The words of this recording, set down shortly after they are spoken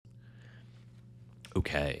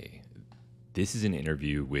Okay, this is an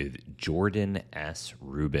interview with Jordan S.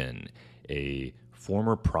 Rubin, a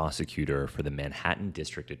former prosecutor for the Manhattan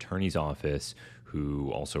District Attorney's Office who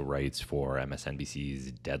also writes for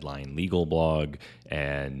MSNBC's Deadline Legal blog,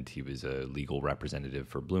 and he was a legal representative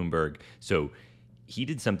for Bloomberg. So he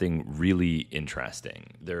did something really interesting.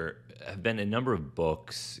 There have been a number of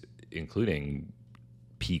books, including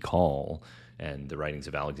Peak Hall and the writings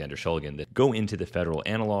of Alexander Shulgin, that go into the Federal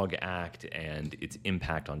Analog Act and its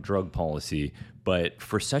impact on drug policy. But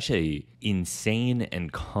for such a insane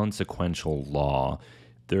and consequential law,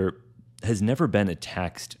 there has never been a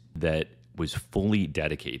text that was fully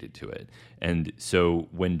dedicated to it. And so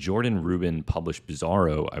when Jordan Rubin published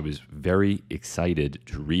Bizarro, I was very excited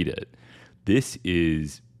to read it. This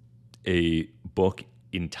is a book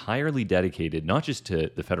entirely dedicated not just to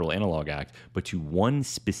the Federal Analog Act, but to one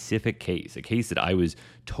specific case, a case that I was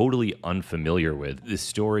totally unfamiliar with. The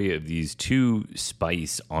story of these two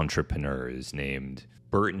spice entrepreneurs named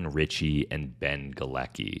Burton Ritchie and Ben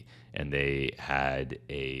Galecki. And they had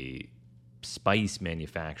a spice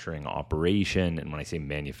manufacturing operation. And when I say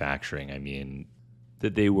manufacturing, I mean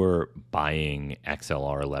that they were buying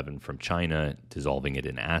XLR11 from China, dissolving it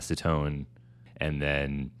in acetone, and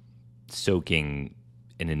then soaking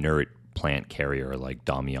an inert plant carrier like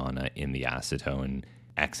Damiana in the acetone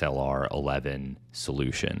XLR11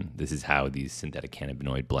 solution. This is how these synthetic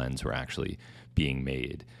cannabinoid blends were actually being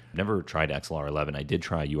made. I've never tried XLR11. I did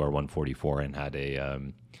try UR144 and had a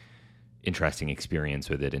interesting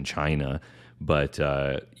experience with it in China. But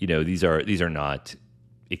these are not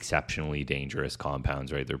exceptionally dangerous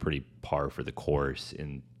compounds, right? They're pretty par for the course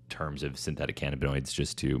in terms of synthetic cannabinoids.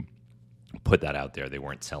 Just to put that out there, they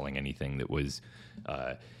weren't selling anything that was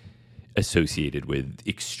associated with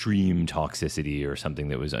extreme toxicity or something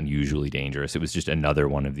that was unusually dangerous. It was just another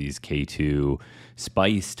one of these K2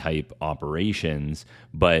 spice type operations.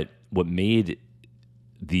 But what made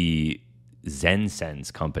the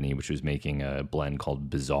ZenSense company, which was making a blend called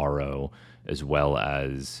Bizarro, as well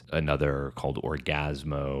as another called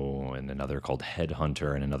Orgasmo and another called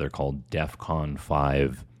Headhunter and another called DEFCON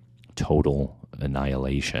 5 Total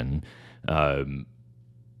Annihilation.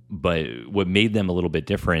 But what made them a little bit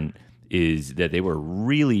different is that they were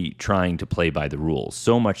really trying to play by the rules,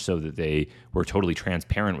 so much so that they were totally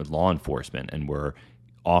transparent with law enforcement and were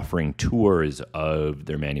offering tours of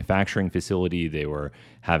their manufacturing facility. They were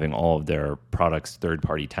having all of their products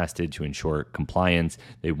third-party tested to ensure compliance.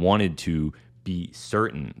 They wanted to be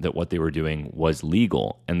certain that what they were doing was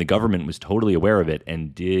legal, and the government was totally aware of it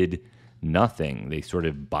and did nothing. They sort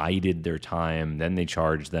of bided their time, then they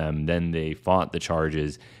charged them, then they fought the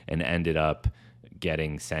charges and ended up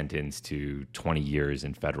getting sentenced to 20 years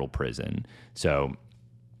in federal prison. So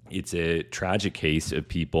it's a tragic case of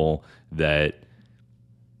people that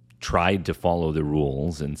tried to follow the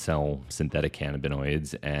rules and sell synthetic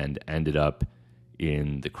cannabinoids and ended up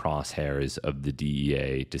in the crosshairs of the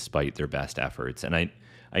DEA despite their best efforts. And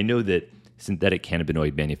I know that synthetic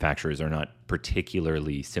cannabinoid manufacturers are not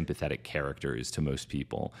particularly sympathetic characters to most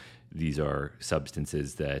people. These are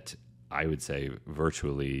substances that I would say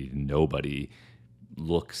virtually nobody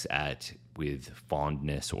looks at with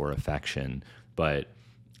fondness or affection. But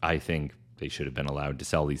I think they should have been allowed to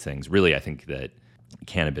sell these things. Really, I think that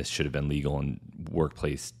cannabis should have been legal, and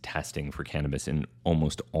workplace testing for cannabis in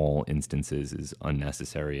almost all instances is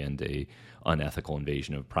unnecessary and a unethical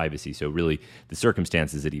invasion of privacy. So really, the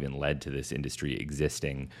circumstances that even led to this industry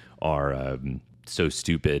existing are so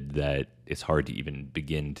stupid that it's hard to even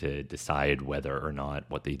begin to decide whether or not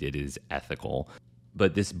what they did is ethical.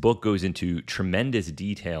 But this book goes into tremendous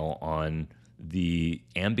detail on the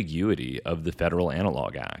ambiguity of the Federal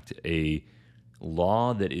Analog Act, a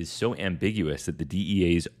law that is so ambiguous that the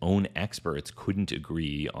DEA's own experts couldn't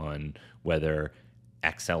agree on whether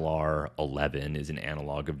XLR 11 is an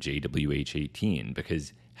analog of JWH 18.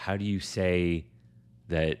 Because how do you say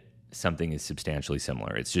that something is substantially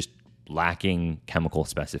similar? It's just lacking chemical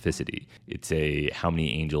specificity. It's a how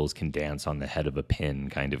many angels can dance on the head of a pin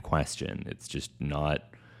kind of question. It's just not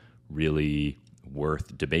really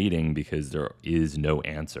worth debating because there is no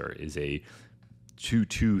answer. Is a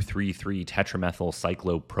 2233 tetramethyl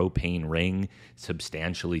cyclopropane ring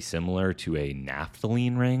substantially similar to a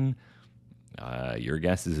naphthalene ring? Your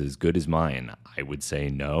guess is as good as mine. I would say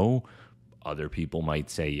no. Other people might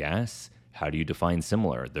say yes. How do you define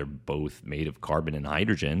similar? They're both made of carbon and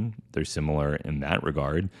hydrogen. They're similar in that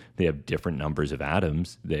regard. They have different numbers of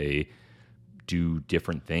atoms. They do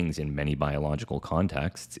different things in many biological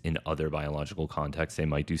contexts. In other biological contexts, they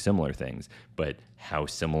might do similar things. But how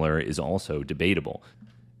similar is also debatable.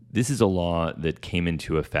 This is a law that came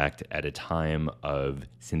into effect at a time of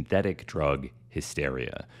synthetic drug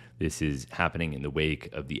hysteria. This is happening in the wake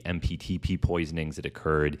of the MPTP poisonings that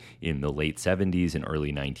occurred in the late 70s and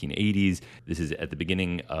early 1980s. This is at the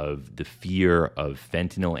beginning of the fear of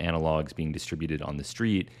fentanyl analogs being distributed on the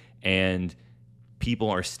street, and people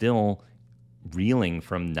are still reeling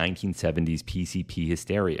from 1970s PCP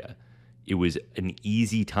hysteria. It was an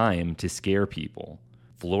easy time to scare people.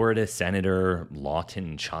 Florida Senator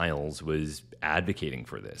Lawton Chiles was advocating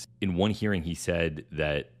for this. In one hearing, he said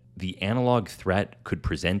that the analog threat could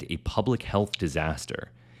present a public health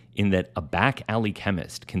disaster in that a back alley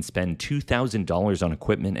chemist can spend $2,000 on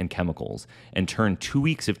equipment and chemicals and turn 2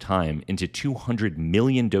 weeks of time into 200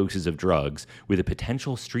 million doses of drugs with a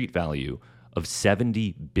potential street value of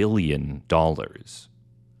 $70 billion.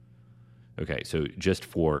 Okay, so just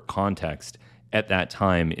for context, at that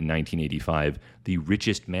time in 1985, the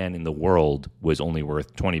richest man in the world was only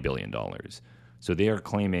worth $20 billion. So they are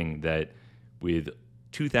claiming that with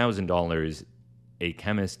 $2,000, a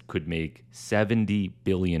chemist could make $70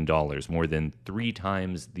 billion, more than 3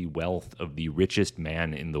 times the wealth of the richest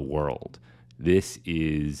man in the world. This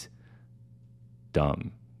is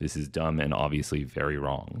dumb. This is dumb and obviously very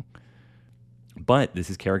wrong. But this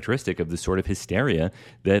is characteristic of the sort of hysteria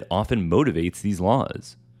that often motivates these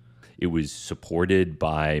laws. It was supported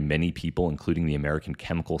by many people, including the American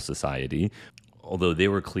Chemical Society, although they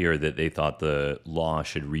were clear that they thought the law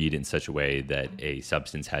should read in such a way that a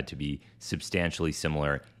substance had to be substantially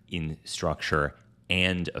similar in structure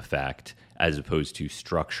and effect, as opposed to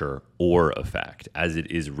structure or effect. As it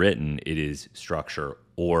is written, it is structure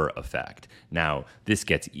or effect. Now, this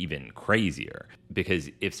gets even crazier, because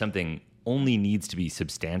if something only needs to be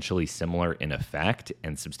substantially similar in effect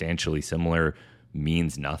and substantially similar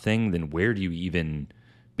means nothing, then where do you even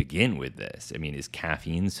begin with this? I mean, is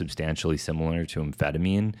caffeine substantially similar to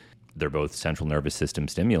amphetamine? They're both central nervous system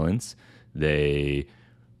stimulants. They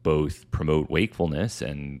both promote wakefulness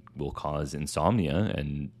and will cause insomnia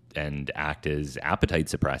and act as appetite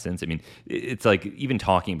suppressants. I mean, it's like even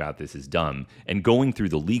talking about this is dumb. And going through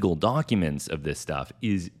the legal documents of this stuff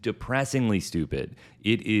is depressingly stupid.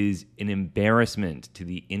 It is an embarrassment to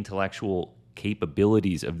the intellectual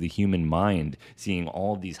capabilities of the human mind, seeing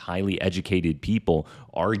all of these highly educated people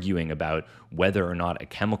arguing about whether or not a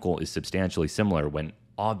chemical is substantially similar when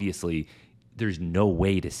obviously there's no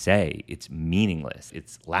way to say. It's meaningless.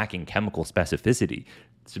 It's lacking chemical specificity.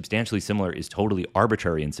 Substantially similar is totally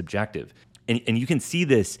arbitrary and subjective. And you can see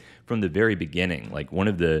this from the very beginning. Like one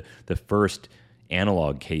of the first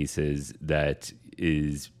analog cases that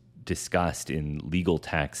is discussed in legal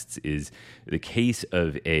texts is the case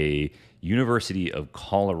of a University of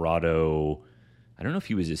Colorado. I don't know if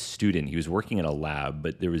he was a student. He was working at a lab,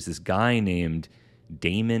 but there was this guy named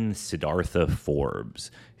Damon Siddhartha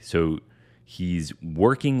Forbes. So he's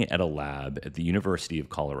working at a lab at the University of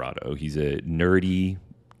Colorado. He's a nerdy,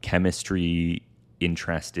 chemistry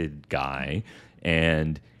interested guy,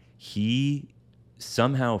 and he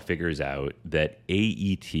somehow figures out that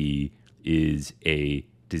AET is a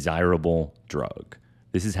desirable drug.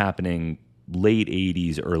 This is happening late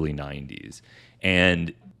 80s, early 90s.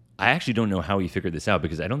 And I actually don't know how he figured this out,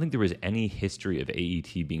 because I don't think there was any history of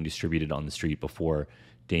AET being distributed on the street before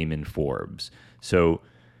Damon Forbes. So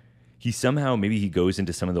he somehow, maybe he goes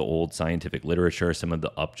into some of the old scientific literature, some of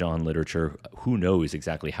the Upjohn literature. Who knows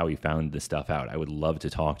exactly how he found this stuff out? I would love to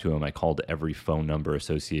talk to him. I called every phone number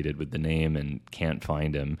associated with the name and can't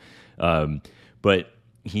find him. But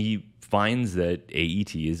he finds that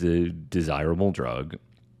AET is a desirable drug,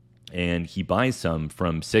 and he buys some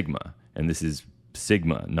from Sigma. And this is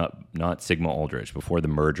Sigma, not Sigma Aldrich, before the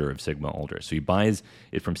merger of Sigma Aldrich. So he buys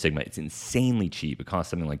it from Sigma. It's insanely cheap. It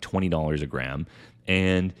costs something like $20 a gram.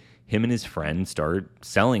 And him and his friend start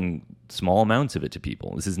selling small amounts of it to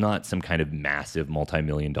people. This is not some kind of massive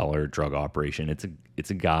multi-million-dollar drug operation. It's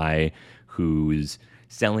a guy who's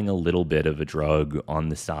selling a little bit of a drug on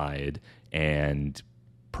the side and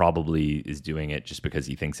probably is doing it just because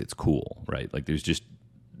he thinks it's cool, right? Like there's just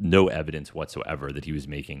no evidence whatsoever that he was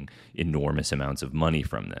making enormous amounts of money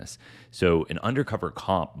from this. So an undercover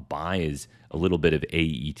cop buys a little bit of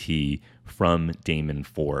AET from Damon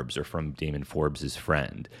Forbes, or from Damon Forbes'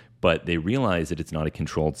 friend, but they realize that it's not a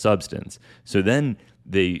controlled substance. So then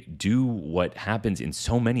they do what happens in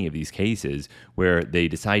so many of these cases, where they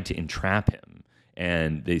decide to entrap him.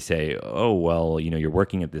 And they say, oh, well, you're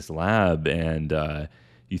working at this lab, and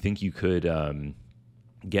you think you could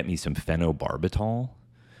get me some phenobarbital?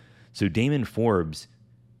 So Damon Forbes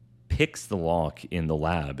picks the lock in the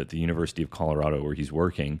lab at the University of Colorado where he's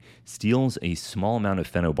working, steals a small amount of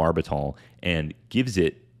phenobarbital, and gives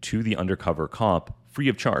it to the undercover cop free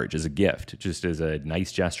of charge as a gift, just as a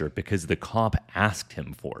nice gesture, because the cop asked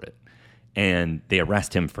him for it. And they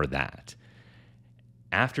arrest him for that.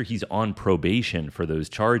 After he's on probation for those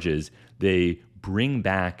charges, they bring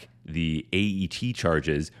back the AET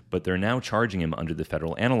charges, but they're now charging him under the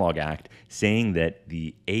Federal Analog Act, saying that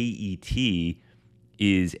the AET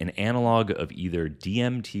is an analog of either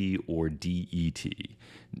DMT or DET.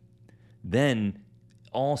 Then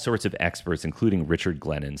all sorts of experts, including Richard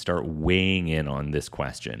Glennon, start weighing in on this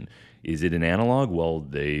question. Is it an analog? Well,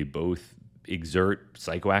 they both exert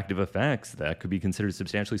psychoactive effects that could be considered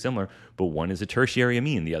substantially similar, but one is a tertiary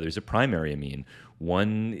amine, the other is a primary amine.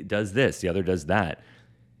 One does this, the other does that.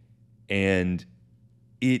 And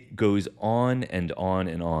it goes on and on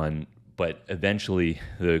and on, but eventually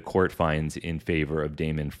the court finds in favor of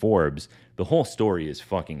Damon Forbes. The whole story is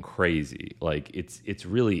fucking crazy. Like, it's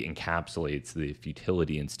really encapsulates the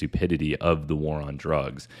futility and stupidity of the war on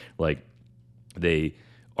drugs. Like, they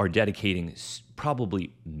are dedicating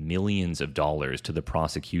probably millions of dollars to the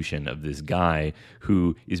prosecution of this guy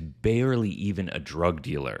who is barely even a drug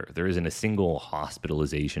dealer. There isn't a single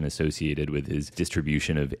hospitalization associated with his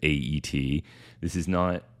distribution of AET. This is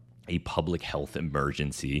not a public health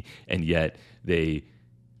emergency, and yet they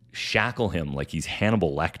shackle him like he's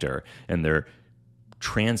Hannibal Lecter, and they're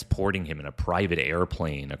transporting him in a private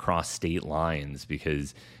airplane across state lines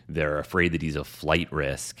because they're afraid that he's a flight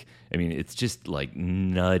risk. I mean, it's just like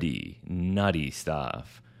nutty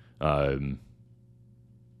stuff. And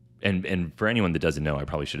for anyone that doesn't know, I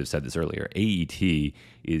probably should have said this earlier, AET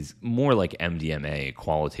is more like MDMA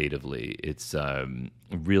qualitatively. It's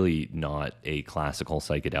really not a classical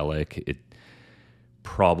psychedelic. It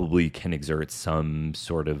probably can exert some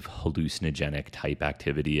sort of hallucinogenic type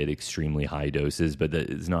activity at extremely high doses, but that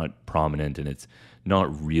is not prominent, and it's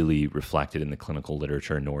not really reflected in the clinical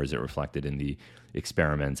literature, nor is it reflected in the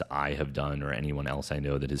experiments I have done or anyone else I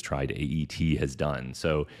know that has tried AET has done.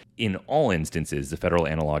 So in all instances, the Federal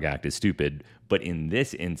Analog Act is stupid, but in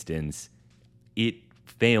this instance, it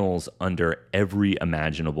fails under every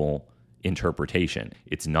imaginable interpretation.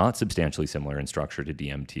 It's not substantially similar in structure to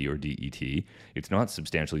DMT or DET. It's not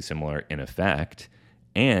substantially similar in effect,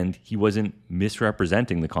 and he wasn't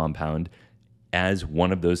misrepresenting the compound as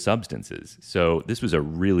one of those substances. So this was a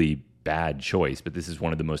really bad choice, but this is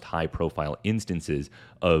one of the most high-profile instances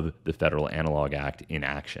of the Federal Analog Act in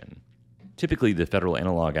action. Typically, the Federal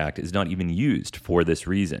Analog Act is not even used for this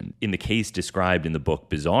reason. In the case described in the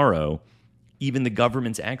book Bizarro, even the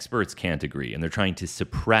government's experts can't agree, and they're trying to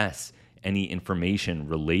suppress any information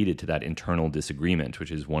related to that internal disagreement,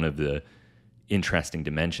 which is one of the interesting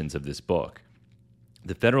dimensions of this book.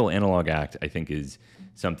 The Federal Analog Act, I think, is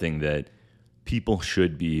something that people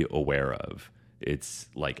should be aware of. It's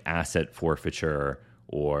like asset forfeiture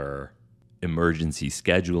or emergency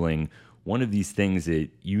scheduling, one of these things that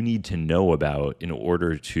you need to know about in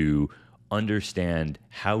order to understand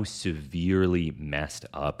how severely messed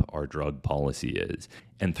up our drug policy is.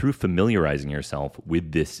 And through familiarizing yourself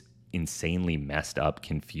with this insanely messed up,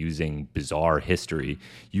 confusing, bizarre history,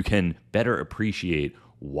 you can better appreciate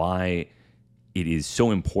why it is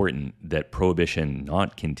so important that prohibition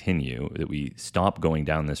not continue, that we stop going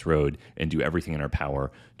down this road and do everything in our power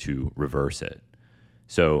to reverse it.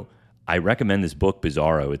 So I recommend this book,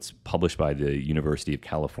 Bizarro. It's published by the University of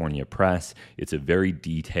California Press. It's a very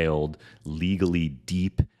detailed, legally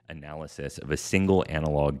deep analysis of a single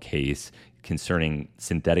analog case concerning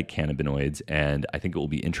synthetic cannabinoids, and I think it will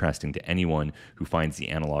be interesting to anyone who finds the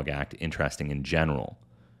Analog Act interesting in general.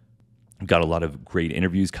 I've got a lot of great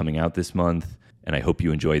interviews coming out this month, and I hope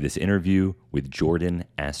you enjoy this interview with Jordan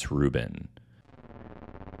S. Rubin.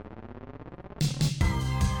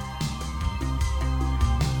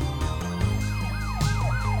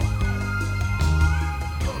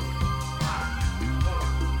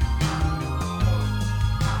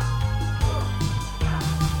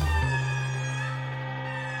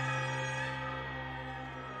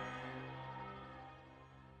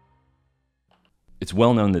 It's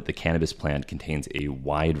well known that the cannabis plant contains a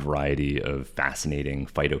wide variety of fascinating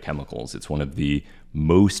phytochemicals. It's one of the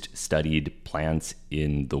most studied plants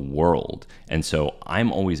in the world. And so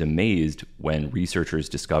I'm always amazed when researchers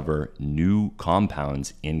discover new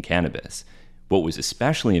compounds in cannabis. What was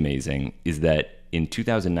especially amazing is that in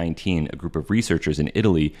 2019, a group of researchers in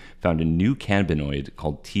Italy found a new cannabinoid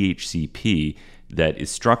called THCP that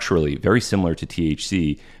is structurally very similar to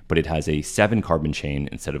THC, but it has a 7-carbon chain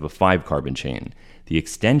instead of a 5-carbon chain. The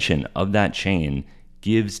extension of that chain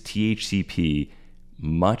gives THCP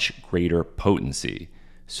much greater potency.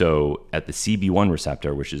 So at the CB1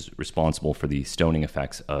 receptor, which is responsible for the stoning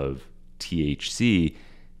effects of THC,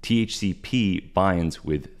 THCP binds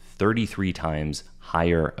with 33 times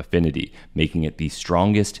higher affinity, making it the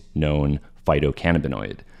strongest known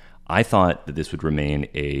phytocannabinoid. I thought that this would remain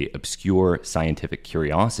an obscure scientific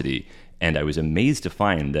curiosity, and I was amazed to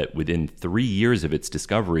find that within 3 years of its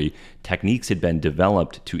discovery, techniques had been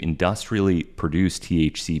developed to industrially produce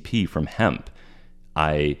THCP from hemp.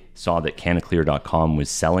 I saw that Canaclear.com was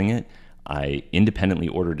selling it. I independently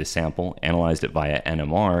ordered a sample, analyzed it via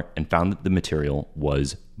NMR, and found that the material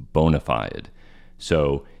was bona fide.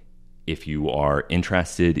 So if you are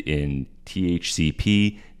interested in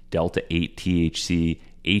THCP, Delta 8 THC,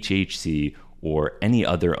 HHC, or any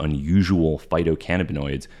other unusual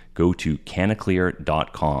phytocannabinoids, go to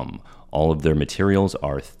Canaclear.com. All of their materials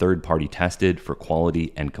are third-party tested for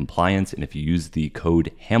quality and compliance, and if you use the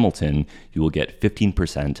code Hamilton, you will get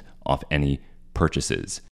 15% off any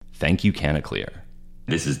purchases. Thank you, Canaclear.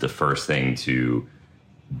 This is the first thing to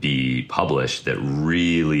be published that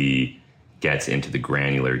really gets into the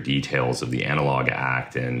granular details of the Analog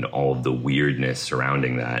Act and all of the weirdness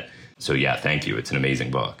surrounding that. So yeah, thank you. It's an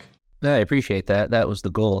amazing book. I appreciate that. That was the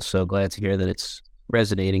goal. So glad to hear that it's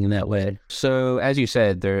resonating in that way. So as you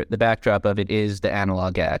said, the backdrop of it is the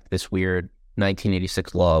Analog Act, this weird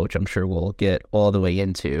 1986 law, which I'm sure we'll get all the way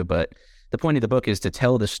into. But the point of the book is to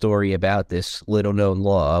tell the story about this little-known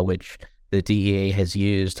law, which the DEA has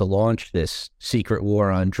used to launch this secret war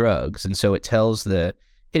on drugs. And so it tells the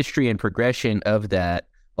history and progression of that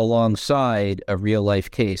alongside a real-life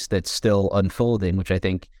case that's still unfolding, which I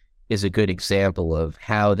think is a good example of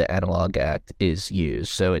how the Analog Act is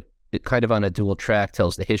used. So it kind of on a dual track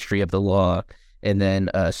tells the history of the law, and then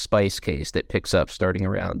a Spice case that picks up starting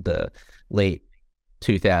around the late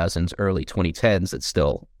 2000s, early 2010s that's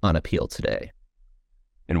still on appeal today.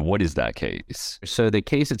 And what is that case? So the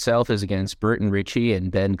case itself is against Burton Ritchie and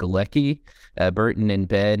Ben Galecki. Burton and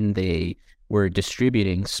Ben, they were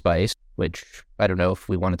distributing Spice, which I don't know if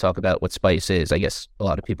we want to talk about what Spice is. I guess a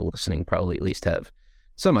lot of people listening probably at least have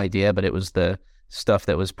some idea, but it was the stuff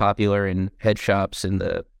that was popular in head shops in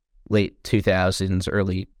the late 2000s,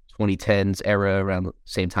 early 2010s era, around the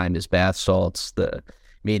same time as bath salts. The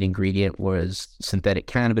main ingredient was synthetic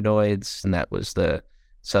cannabinoids, and that was the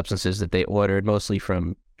substances that they ordered mostly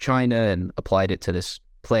from China and applied it to this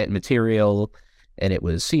plant material. And it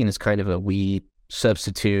was seen as kind of a weed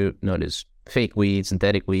substitute known as fake weed,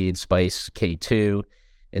 synthetic weed, Spice, K2.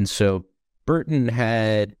 And so Burton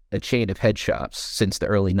had a chain of head shops since the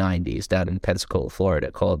early 90s down in Pensacola,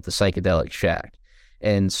 Florida, called the Psychedelic Shack.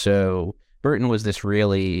 And so Burton was this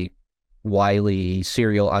really wily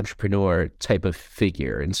serial entrepreneur type of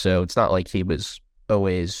figure. And so it's not like he was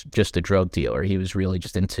always just a drug dealer. He was really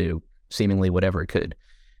just into seemingly whatever could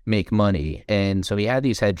make money. And so he had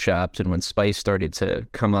these head shops, and when Spice started to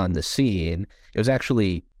come on the scene, it was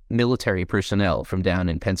actually military personnel from down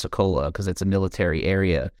in Pensacola, because it's a military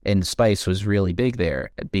area, and Spice was really big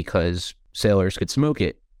there because sailors could smoke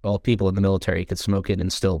it. All people in the military could smoke it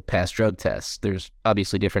and still pass drug tests. There's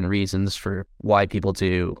obviously different reasons for why people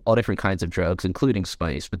do all different kinds of drugs, including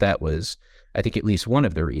Spice, but that was, I think, at least one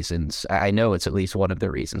of the reasons. I know it's at least one of the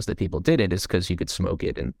reasons that people did it is because you could smoke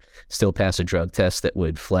it and still pass a drug test that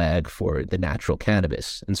would flag for the natural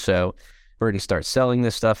cannabis. And so Burton starts selling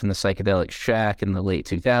this stuff in the Psychedelic Shack in the late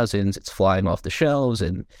 2000s. It's flying off the shelves,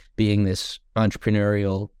 and being this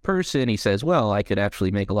entrepreneurial person, he says, well, I could actually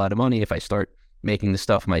make a lot of money if I start making the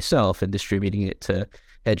stuff myself and distributing it to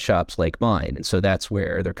head shops like mine. And so that's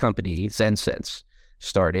where their company, ZenSense,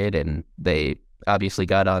 started, and they obviously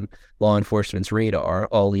got on law enforcement's radar.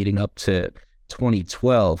 All leading up to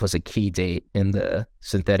 2012 was a key date in the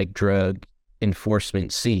synthetic drug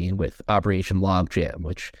enforcement scene with Operation Logjam,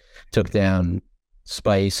 which took down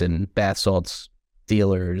Spice and bath salts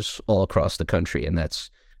dealers all across the country. And that's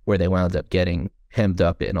where they wound up getting hemmed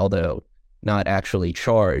up in, although not actually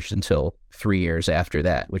charged until 3 years after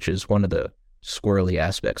that, which is one of the squirrely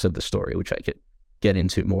aspects of the story, which I could get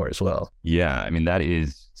into more as well. Yeah, I mean, that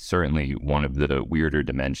is certainly one of the weirder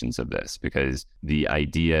dimensions of this, because the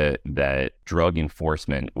idea that drug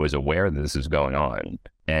enforcement was aware that this is going on,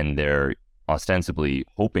 and they're ostensibly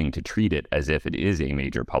hoping to treat it as if it is a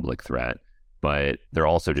major public threat, but they're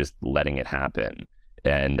also just letting it happen.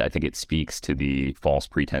 And I think it speaks to the false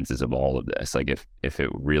pretenses of all of this. Like, if it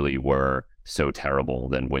really were so terrible,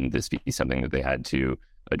 then wouldn't this be something that they had to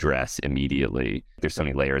address immediately? There's so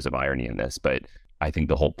many layers of irony in this, but I think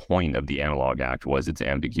the whole point of the Analog Act was its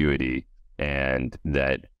ambiguity, and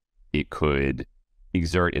that it could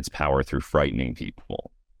exert its power through frightening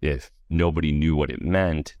people. If nobody knew what it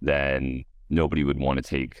meant, then nobody would want to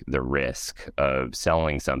take the risk of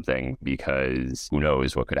selling something, because who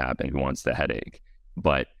knows what could happen, who wants the headache.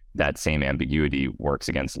 But that same ambiguity works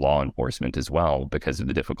against law enforcement as well because of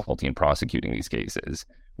the difficulty in prosecuting these cases.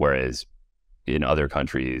 Whereas in other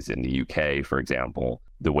countries, in the UK, for example,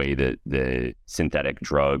 the way that the synthetic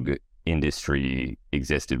drug industry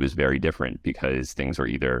existed was very different because things were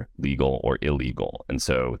either legal or illegal. And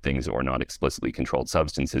so things that were not explicitly controlled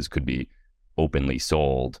substances could be openly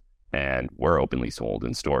sold and were openly sold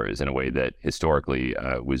in stores in a way that historically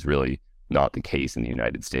was really not the case in the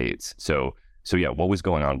United States. So yeah, what was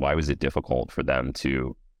going on? Why was it difficult for them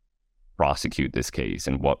to prosecute this case,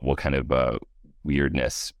 and what kind of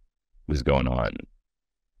weirdness was going on?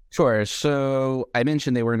 Sure. So I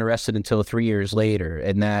mentioned they weren't arrested until 3 years later,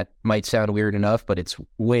 and that might sound weird enough, but it's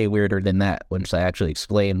way weirder than that once I actually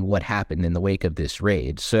explain what happened in the wake of this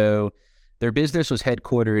raid. So their business was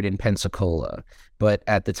headquartered in Pensacola, but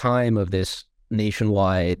at the time of this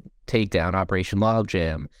nationwide takedown, Operation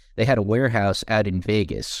Logjam, they had a warehouse out in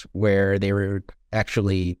Vegas where they were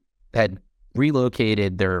actually had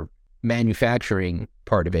relocated their manufacturing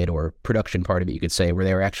part of it, or production part of it, you could say, where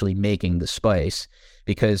they were actually making the spice,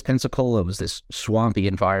 because Pensacola was this swampy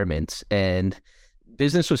environment and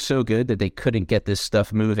business was so good that they couldn't get this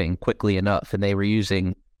stuff moving quickly enough, and they were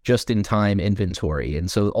using just-in-time inventory. And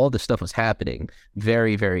so all this stuff was happening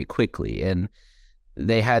very, very quickly. And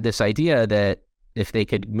they had this idea that if they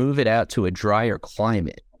could move it out to a drier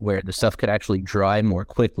climate where the stuff could actually dry more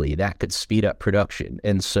quickly, that could speed up production.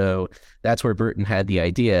 And so that's where Burton had the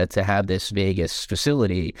idea to have this Vegas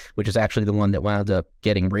facility, which is actually the one that wound up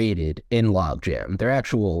getting raided in Logjam. Their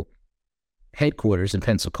actual headquarters in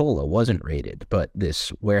Pensacola wasn't raided, but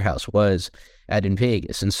this warehouse was out in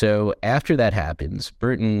Vegas. And so after that happens,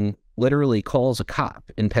 Burton literally calls a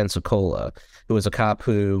cop in Pensacola, who was a cop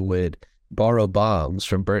who would borrow bombs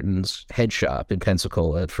from Burton's head shop in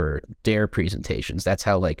Pensacola for DARE presentations. That's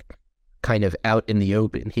how kind of out in the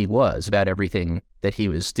open he was about everything that he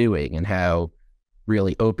was doing, and how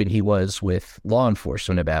really open he was with law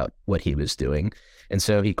enforcement about what he was doing. And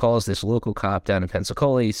so he calls this local cop down in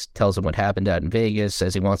Pensacola. He tells him what happened out in Vegas,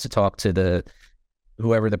 says he wants to talk to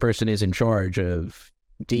whoever the person is in charge of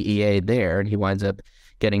DEA there, and he winds up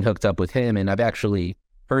getting hooked up with him. And I've actually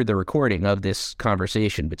heard the recording of this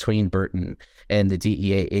conversation between Burton and the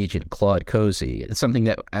DEA agent Claude Cozy. It's something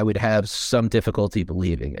that I would have some difficulty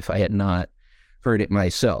believing if I had not heard it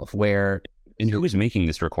myself. And who was making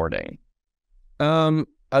this recording?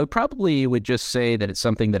 I probably would just say that it's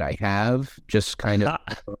something that I have, just kind of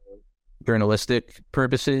journalistic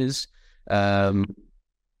purposes. That's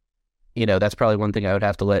probably one thing I would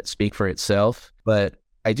have to let speak for itself, but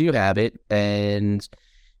I do have it, and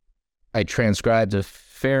I transcribed a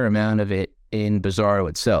fair amount of it in Bizarro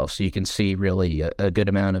itself, so you can see really a good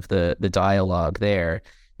amount of the dialogue there.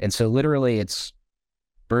 And so literally it's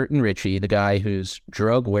Burton Ritchie, the guy whose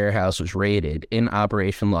drug warehouse was raided in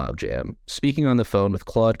Operation Logjam, speaking on the phone with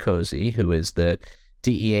Claude Cozy, who is the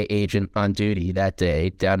DEA agent on duty that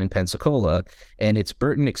day down in Pensacola, and it's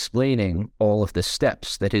Burton explaining all of the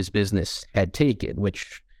steps that his business had taken,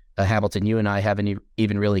 which, Hamilton, you and I haven't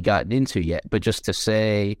even really gotten into yet, but just to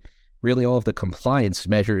say really all of the compliance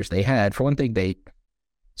measures they had. For one thing, they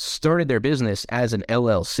started their business as an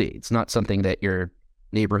LLC. It's not something that your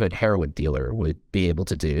neighborhood heroin dealer would be able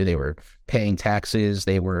to do. They were paying taxes.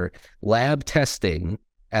 They were lab testing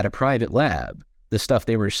at a private lab the stuff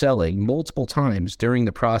they were selling multiple times during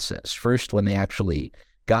the process. First, when they actually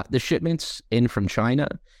got the shipments in from China,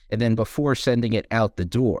 and then before sending it out the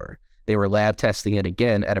door, they were lab testing it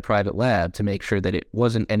again at a private lab to make sure that it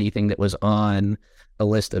wasn't anything that was on a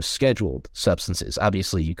list of scheduled substances.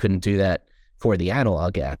 Obviously, you couldn't do that for the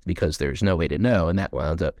Analog Act because there's no way to know, and that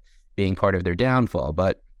wound up being part of their downfall.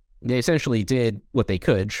 But they essentially did what they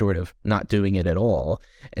could, short of not doing it at all.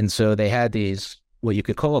 And so they had these, what you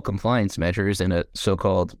could call compliance measures in a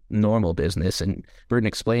so-called normal business. And Burton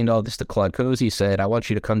explained all this to Claude Cozy. Said, I want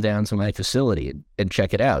you to come down to my facility and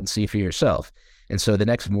check it out and see for yourself. And so the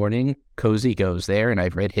next morning, Cozy goes there, and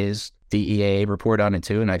I've read his DEA report on it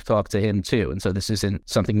too, and I've talked to him too. And so this isn't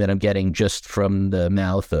something that I'm getting just from the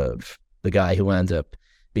mouth of the guy who ends up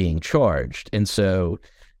being charged. And so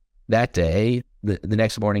that day, the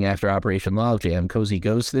next morning after Operation Logjam, Cozy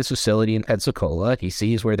goes to this facility in Pensacola. He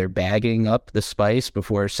sees where they're bagging up the spice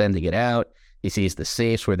before sending it out. He sees the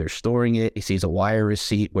safes where they're storing it. He sees a wire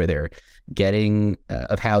receipt where they're getting,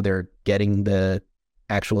 of how they're getting the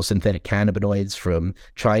actual synthetic cannabinoids from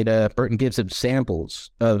China. Burton gives him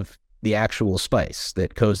samples of the actual spice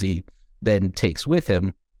that Cozy then takes with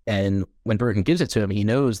him. And when Burton gives it to him, he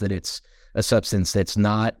knows that it's a substance that's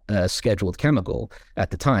not a scheduled chemical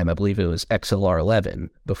at the time. I believe it was XLR11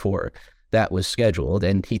 before that was scheduled.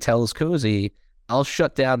 And he tells Cozy, I'll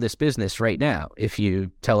shut down this business right now if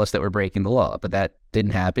you tell us that we're breaking the law. But that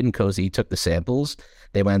didn't happen. Cozy took the samples.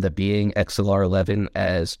 They wound up being XLR11,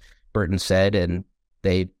 as Burton said, and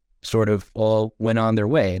they sort of all went on their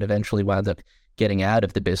way and eventually wound up getting out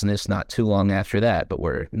of the business not too long after that, but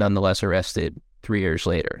were nonetheless arrested 3 years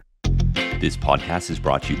later. This podcast is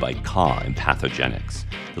brought to you by Ka and Pathogenics.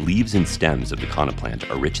 The leaves and stems of the kanna plant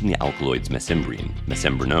are rich in the alkaloids mesembrine,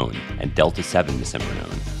 mesembrinone, and delta-7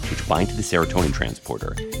 mesembrinone, which bind to the serotonin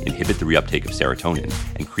transporter, inhibit the reuptake of serotonin,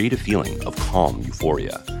 and create a feeling of calm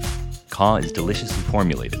euphoria. Ka is deliciously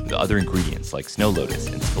formulated with other ingredients like snow lotus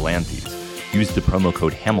and spilanthes. Use the promo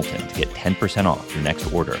code Hamilton to get 10% off your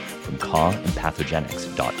next order from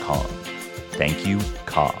kaandpathogenics.com. Thank you,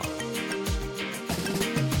 Ka.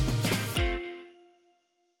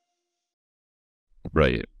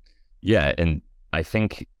 Right. Yeah. And I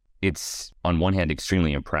think it's, on one hand,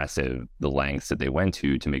 extremely impressive the lengths that they went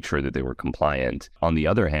to make sure that they were compliant. On the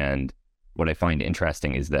other hand, what I find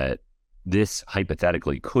interesting is that this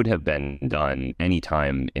hypothetically could have been done any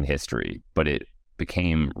time in history, but it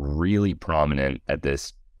became really prominent at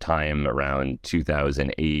this time around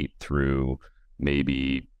 2008 through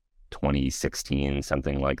maybe 2016,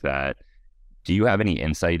 something like that. Do you have any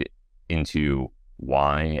insight into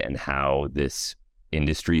why and how this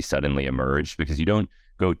industry suddenly emerged? Because you don't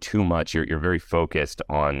go too much, you're very focused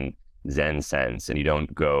on Zen sense, and you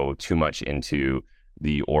don't go too much into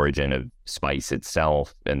the origin of spice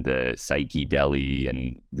itself and the psyche deli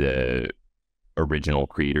and the original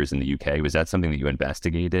creators in the UK. Was that something that you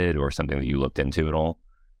investigated or something that you looked into at all?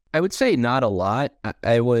 I would say not a lot.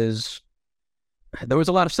 There was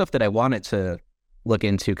a lot of stuff that I wanted to look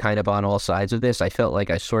into kind of on all sides of this. I felt like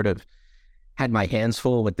I sort of had my hands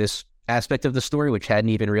full with this aspect of the story, which hadn't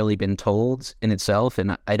even really been told in itself.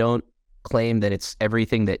 And I don't claim that it's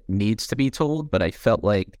everything that needs to be told, but I felt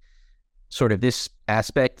like sort of this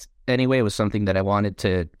aspect anyway was something that I wanted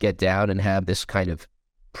to get down and have this kind of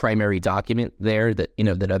primary document there that, you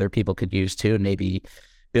know, that other people could use too and maybe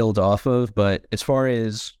build off of. But as far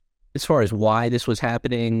as why this was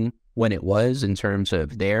happening when it was in terms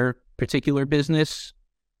of their particular business,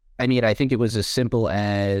 I mean, I think it was as simple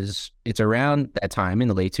as it's around that time in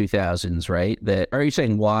the late 2000s, right? That, are you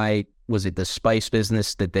saying why was it the spice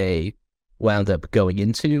business that they wound up going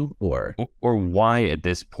into, or why at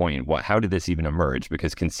this point? How did this even emerge?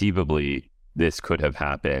 Because conceivably, this could have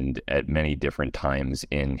happened at many different times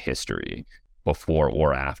in history, before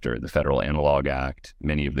or after the Federal Analog Act.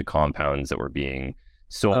 Many of the compounds that were being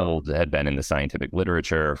sold had been in the scientific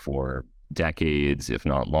literature for decades, if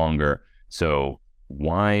not longer. So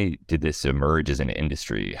why did this emerge as an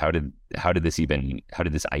industry? How did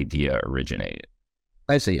this idea originate?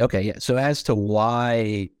 I see. Okay, yeah. So as to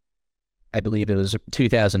why, I believe it was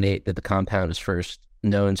 2008 that the compound was first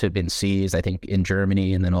known to have been seized, I think in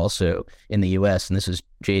Germany and then also in the US. And this is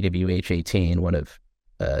JWH18, one of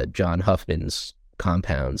John Huffman's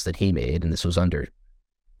compounds that he made. And this was under,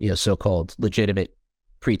 so-called legitimate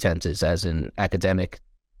pretenses as an academic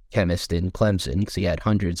chemist in Clemson, because he had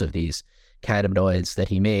hundreds of these cannabinoids that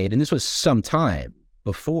he made. And this was some time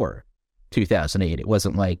before 2008. It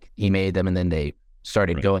wasn't like he made them and then they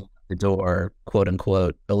started going out the door, quote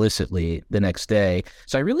unquote, illicitly the next day.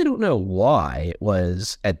 So I really don't know why it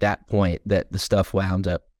was at that point that the stuff wound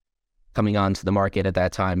up coming onto the market at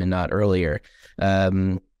that time and not earlier.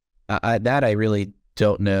 That I really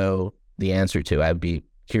don't know the answer to. I would be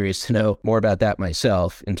curious to know more about that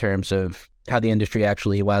myself in terms of how the industry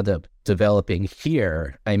actually wound up developing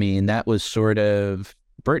here. I mean, that was sort of,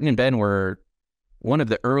 Burton and Ben were one of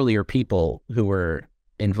the earlier people who were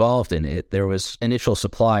involved in it. There was an initial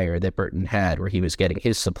supplier that Burton had where he was getting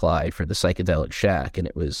his supply for the psychedelic shack, and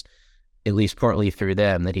it was at least partly through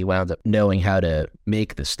them that he wound up knowing how to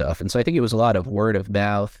make the stuff. And so I think it was a lot of word of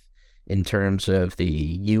mouth in terms of the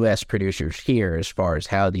U.S. producers here as far as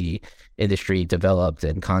how the industry developed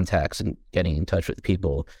and contacts and getting in touch with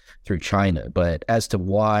people through China. But as to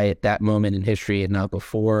why at that moment in history and not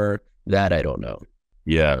before, that I don't know.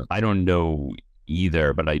 Yeah, I don't know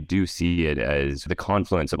either, but I do see it as the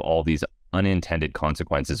confluence of all these unintended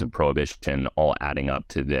consequences of prohibition all adding up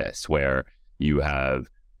to this, where you have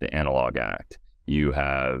the Analog Act, you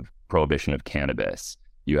have prohibition of cannabis,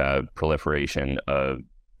 you have proliferation of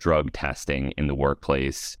drug testing in the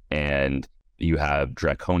workplace, and you have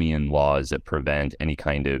draconian laws that prevent any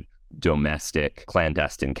kind of domestic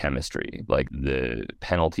clandestine chemistry. Like the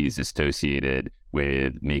penalties associated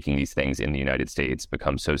with making these things in the United States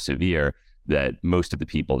become so severe that most of the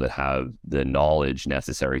people that have the knowledge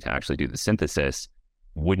necessary to actually do the synthesis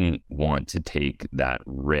wouldn't want to take that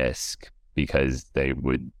risk because they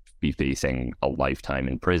would be facing a lifetime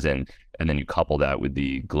in prison. And then you couple that with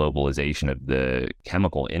the globalization of the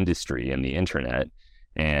chemical industry and the internet,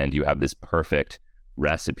 and you have this perfect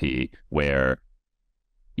recipe where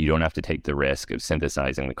you don't have to take the risk of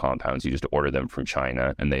synthesizing the compounds. You just order them from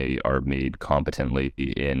China, and they are made competently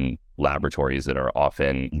in laboratories that are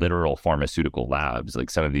often literal pharmaceutical labs.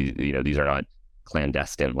 Like some of these, these are not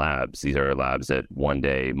clandestine labs. These are labs that one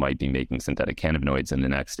day might be making synthetic cannabinoids, and the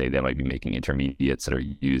next day they might be making intermediates that are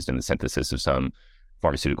used in the synthesis of some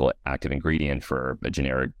pharmaceutical active ingredient for a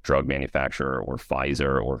generic drug manufacturer or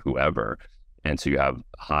Pfizer or whoever. And so you have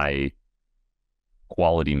high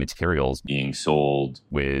quality materials being sold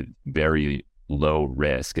with very low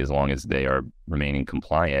risk as long as they are remaining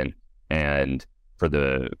compliant. And for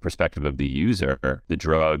the perspective of the user, the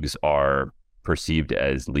drugs are perceived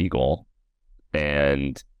as legal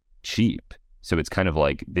and cheap. So it's kind of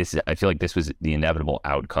like this. I feel like this was the inevitable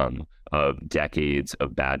outcome of decades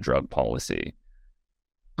of bad drug policy.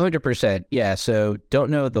 100%. Yeah. So don't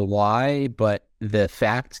know the why, but the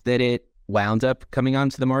fact that it wound up coming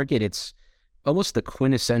onto the market, it's almost the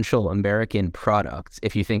quintessential American product,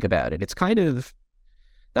 if you think about it. It's kind of,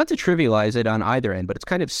 not to trivialize it on either end, but it's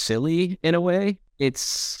kind of silly in a way.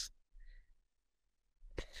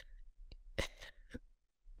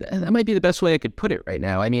 That might be the best way I could put it right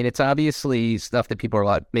now. I mean, it's obviously stuff that people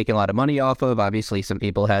are making a lot of money off of. Obviously, some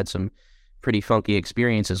people had some pretty funky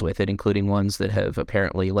experiences with it, including ones that have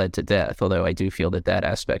apparently led to death, although I do feel that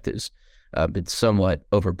aspect has been somewhat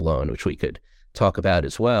overblown, which we could talk about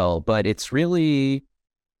as well. But it's really,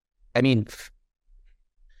 I mean,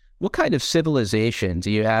 what kind of civilization do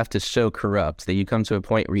you have to so corrupt that you come to a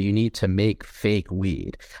point where you need to make fake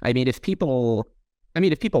weed? I mean, if people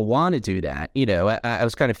want to do that, I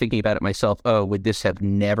was kind of thinking about it myself. Oh, would this have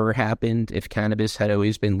never happened if cannabis had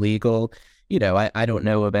always been legal? I don't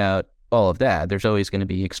know about all of that. There's always going to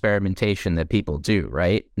be experimentation that people do,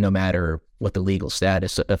 right? No matter what the legal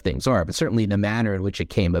status of things are, but certainly the manner in which it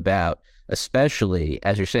came about, especially,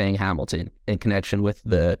 as you're saying, Hamilton, in connection with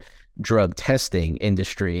the drug testing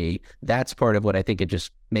industry, that's part of what I think it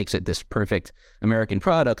just makes it this perfect American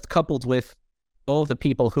product, coupled with all of the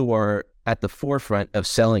people who are at the forefront of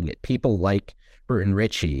selling it. People like Burton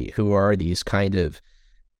Ritchie, who are these kind of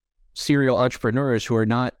serial entrepreneurs who are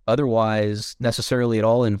not otherwise necessarily at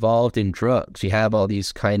all involved in drugs. You have all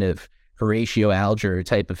these kind of Horatio Alger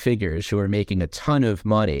type of figures who are making a ton of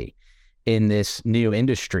money in this new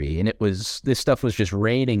industry. And this stuff was just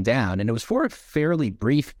raining down, and it was for a fairly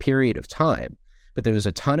brief period of time, but there was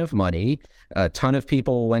a ton of money. A ton of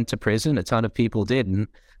people went to prison. A ton of people didn't.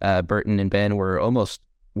 Burton and Ben were almost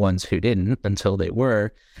ones who didn't until they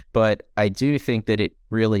were. But I do think that it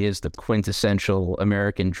really is the quintessential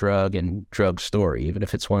American drug and drug story, even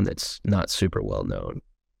if it's one that's not super well known.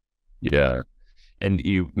 Yeah. And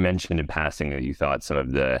you mentioned in passing that you thought some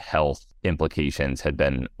of the health implications had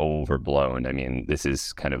been overblown. I mean, this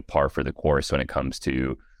is kind of par for the course when it comes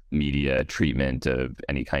to media treatment of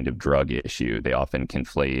any kind of drug issue. They often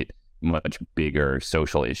conflate much bigger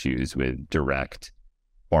social issues with direct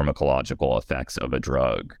pharmacological effects of a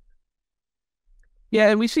drug.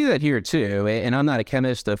 Yeah, and we see that here too. And I'm not a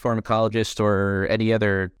chemist, a pharmacologist, or any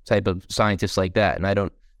other type of scientist like that, and I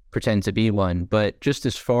don't pretend to be one. But just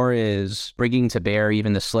as far as bringing to bear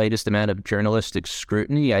even the slightest amount of journalistic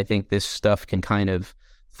scrutiny, I think this stuff can kind of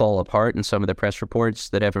fall apart in some of the press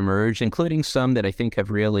reports that have emerged, including some that I think have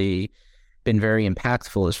really been very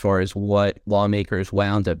impactful as far as what lawmakers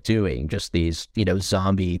wound up doing. Just these,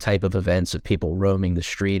 zombie type of events of people roaming the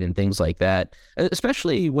street and things like that,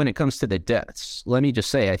 especially when it comes to the deaths. Let me just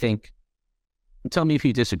say, I think, tell me if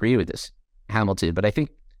you disagree with this, Hamilton, but I think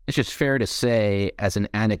it's just fair to say, as an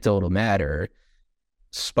anecdotal matter,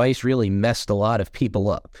 spice really messed a lot of people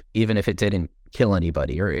up, even if it didn't kill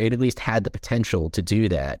anybody, or it at least had the potential to do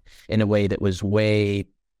that in a way that was way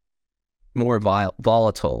more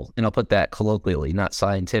volatile, and I'll put that colloquially, not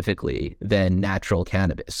scientifically, than natural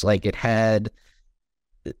cannabis. Like it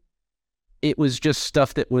was just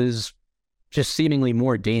stuff that was just seemingly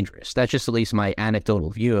more dangerous. That's just at least my anecdotal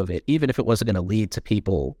view of it, even if it wasn't going to lead to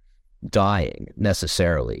people dying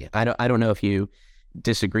necessarily. I don't know if you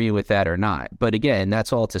disagree with that or not, but again,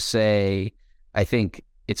 that's all to say, I think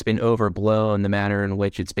it's been overblown, the manner in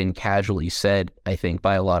which it's been casually said, I think,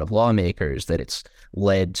 by a lot of lawmakers, that it's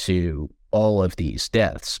led to all of these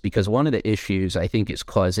deaths. Because one of the issues, I think, is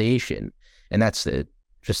causation. And that's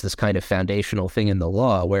just this kind of foundational thing in the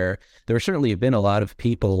law, where there certainly have been a lot of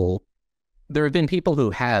people, there have been people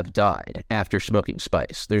who have died after smoking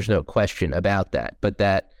spice. There's no question about that. But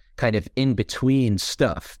that kind of in between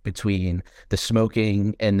stuff between the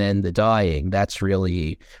smoking and then the dying, that's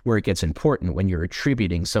really where it gets important when you're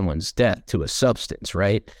attributing someone's death to a substance,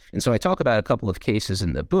 right? And so I talk about a couple of cases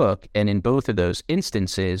in the book, and in both of those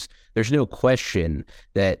instances, there's no question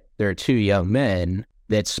that there are two young men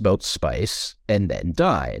that smoked spice and then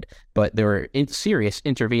died, but there were serious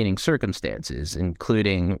intervening circumstances,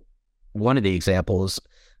 including one of the examples,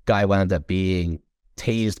 guy wound up being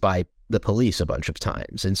tased by the police a bunch of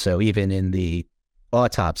times. And so even in the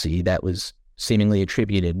autopsy, that was seemingly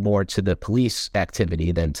attributed more to the police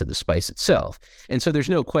activity than to the spice itself. And so there's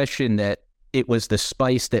no question that it was the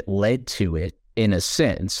spice that led to it, in a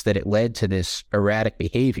sense, that it led to this erratic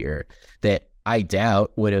behavior that I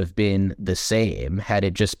doubt would have been the same had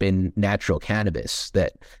it just been natural cannabis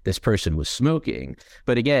that this person was smoking.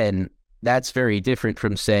 But again, that's very different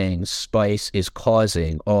from saying spice is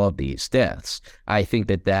causing all of these deaths. I think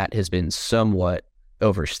that that has been somewhat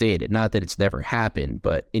overstated. Not that it's never happened,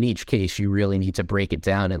 but in each case, you really need to break it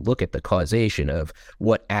down and look at the causation of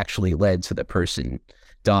what actually led to the person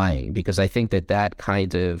dying. Because I think that that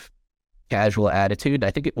kind of casual attitude,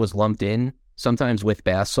 I think it was lumped in sometimes with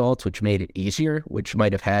bath salts, which made it easier, which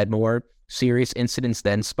might have had more serious incidents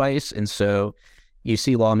than spice. And so you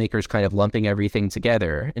see lawmakers kind of lumping everything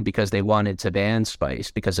together, and because they wanted to ban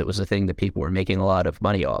spice, because it was a thing that people were making a lot of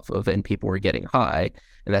money off of and people were getting high,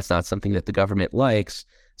 and that's not something that the government likes.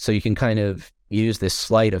 So you can kind of use this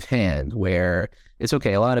sleight of hand where it's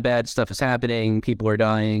okay, a lot of bad stuff is happening, people are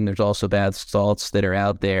dying, there's also bath salts that are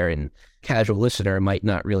out there, and casual listener might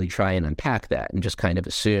not really try and unpack that and just kind of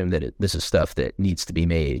assume that this is stuff that needs to be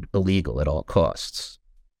made illegal at all costs.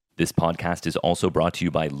 This podcast is also brought to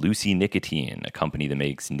you by Lucy Nicotine, a company that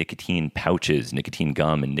makes nicotine pouches, nicotine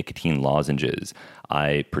gum, and nicotine lozenges.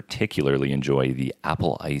 I particularly enjoy the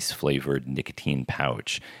apple ice flavored nicotine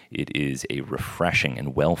pouch. It is a refreshing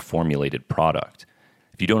and well-formulated product.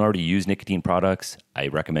 If you don't already use nicotine products, I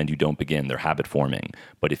recommend you don't begin. They're habit forming.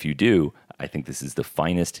 But if you do, I think this is the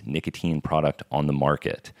finest nicotine product on the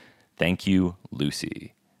market. Thank you,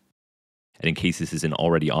 Lucy. And in case this isn't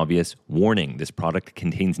already obvious, warning, this product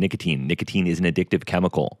contains nicotine. Nicotine is an addictive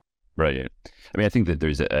chemical. Right. I mean, I think that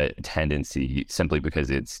there's a tendency, simply because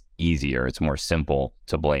it's easier, it's more simple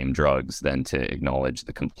to blame drugs than to acknowledge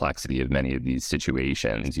the complexity of many of these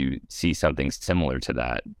situations. You see something similar to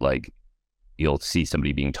that, like you'll see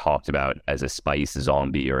somebody being talked about as a spice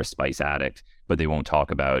zombie or a spice addict, but they won't talk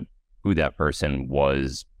about who that person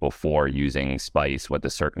was before using spice, what the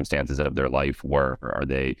circumstances of their life were. Are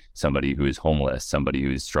they somebody who is homeless, somebody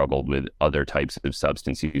who's struggled with other types of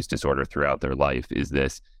substance use disorder throughout their life? Is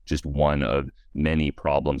this just one of many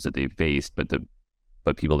problems that they've faced,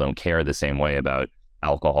 but people don't care the same way about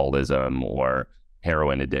alcoholism or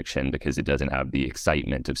heroin addiction because it doesn't have the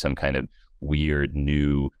excitement of some kind of weird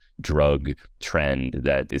new drug trend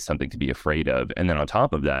that is something to be afraid of. And then on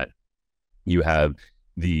top of that, you have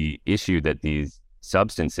the issue that these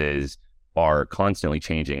substances are constantly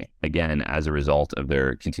changing, again, as a result of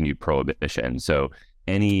their continued prohibition. So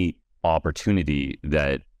any opportunity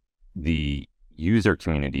that the user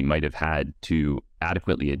community might have had to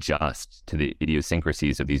adequately adjust to the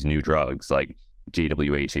idiosyncrasies of these new drugs, like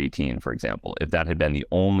JWH-18, for example, if that had been the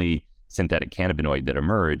only synthetic cannabinoid that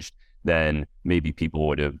emerged, then maybe people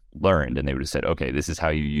would have learned and they would have said, okay, this is how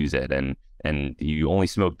you use it. And you only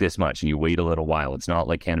smoke this much and you wait a little while. It's not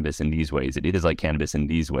like cannabis in these ways. It is like cannabis in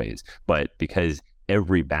these ways. But because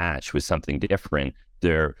every batch was something different,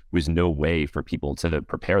 there was no way for people to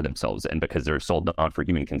prepare themselves. And because they're sold not for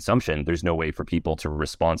human consumption, there's no way for people to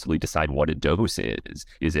responsibly decide what a dose is.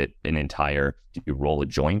 Is it an entire, do you roll a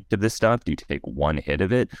joint of this stuff? Do you take one hit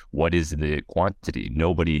of it? What is the quantity?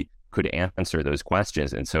 Nobody could answer those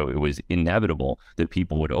questions. And so it was inevitable that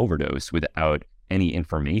people would overdose without any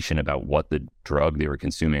information about what the drug they were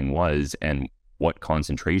consuming was and what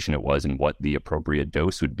concentration it was and what the appropriate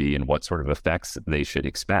dose would be and what sort of effects they should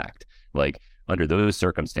expect. Like under those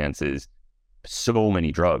circumstances, so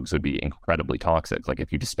many drugs would be incredibly toxic. Like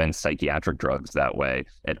if you dispense psychiatric drugs that way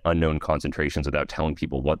at unknown concentrations without telling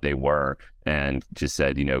people what they were and just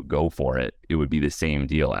said, go for it, it would be the same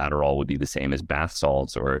deal. Adderall would be the same as bath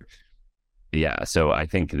salts so I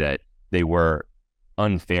think that they were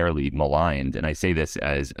unfairly maligned. And I say this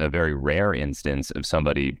as a very rare instance of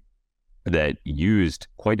somebody that used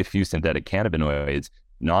quite a few synthetic cannabinoids,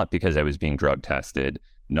 not because I was being drug tested,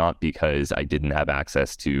 not because I didn't have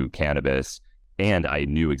access to cannabis, and I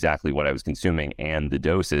knew exactly what I was consuming and the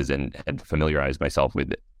doses and had familiarized myself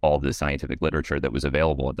with all the scientific literature that was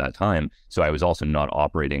available at that time. So I was also not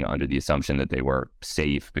operating under the assumption that they were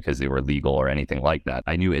safe because they were legal or anything like that.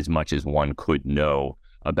 I knew as much as one could know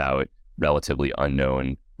about relatively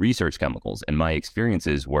unknown research chemicals, and my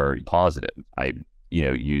experiences were positive. I,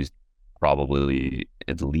 used probably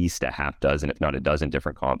at least a half dozen, if not a dozen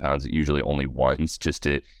different compounds, usually only once, just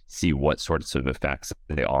to see what sorts of effects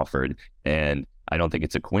they offered. And I don't think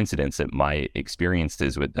it's a coincidence that my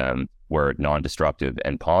experiences with them were non-destructive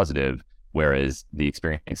and positive, whereas the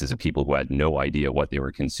experiences of people who had no idea what they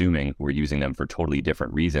were consuming, who were using them for totally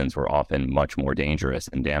different reasons, were often much more dangerous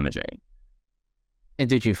and damaging. And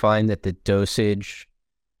did you find that the dosage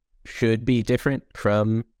should be different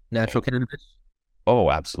from natural cannabis?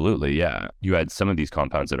 Oh, absolutely. Yeah. You had some of these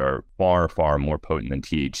compounds that are far, far more potent than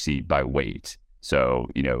THC by weight. So,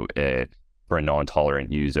 for a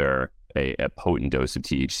non-tolerant user, a potent dose of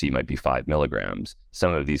THC might be 5 milligrams.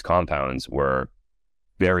 Some of these compounds were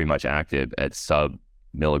very much active at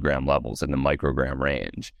sub-milligram levels in the microgram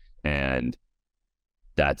range. And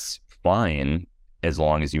that's fine as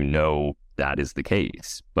long as you know that is the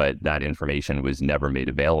case. But that information was never made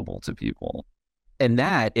available to people. And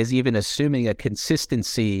that is even assuming a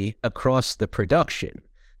consistency across the production.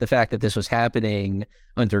 The fact that this was happening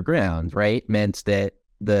underground, right, meant that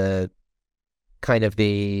the kind of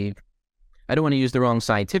the, I don't want to use the wrong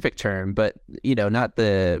scientific term, but, not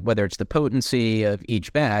whether it's the potency of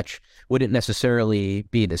each batch wouldn't necessarily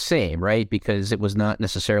be the same, right? Because it was not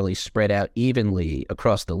necessarily spread out evenly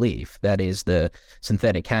across the leaf. That is the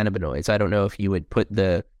synthetic cannabinoids. I don't know if you would put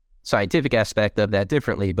the scientific aspect of that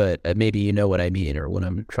differently, but maybe you know what I mean or what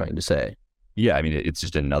I'm trying to say. Yeah, I mean, it's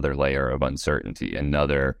just another layer of uncertainty,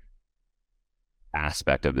 another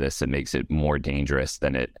aspect of this that makes it more dangerous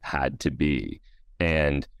than it had to be.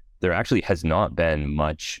 And there actually has not been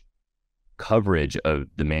much coverage of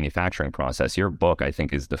the manufacturing process. Your book, I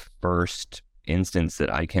think, is the first instance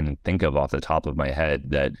that I can think of off the top of my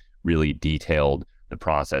head that really detailed the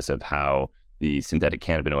process of how the synthetic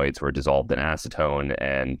cannabinoids were dissolved in acetone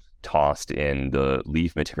and tossed in the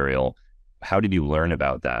leaf material. How did you learn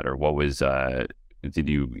about that? Or what was, did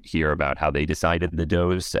you hear about how they decided the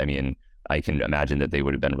dose? I mean, I can imagine that they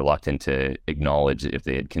would have been reluctant to acknowledge if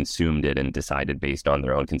they had consumed it and decided based on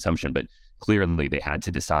their own consumption, but clearly they had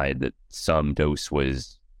to decide that some dose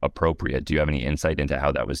was appropriate. Do you have any insight into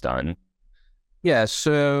how that was done? Yeah,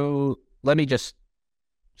 so let me just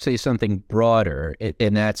say something broader,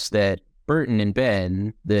 and that's that Burton and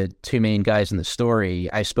Ben, the two main guys in the story,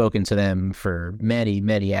 I've spoken to them for many,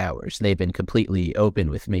 many hours. They've been completely open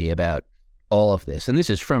with me about all of this. And this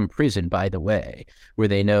is from prison, by the way, where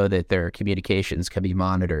they know that their communications can be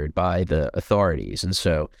monitored by the authorities. And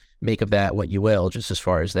so make of that what you will, just as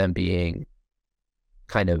far as them being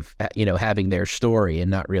kind of, having their story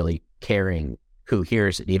and not really caring who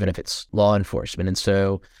hears it, even if it's law enforcement. And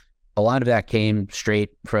so a lot of that came straight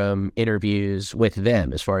from interviews with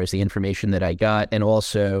them as far as the information that I got. And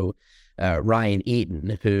also Ryan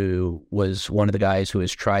Eaton, who was one of the guys who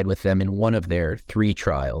was tried with them in one of their 3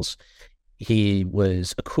 trials. He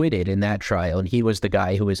was acquitted in that trial, and he was the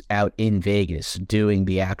guy who was out in Vegas doing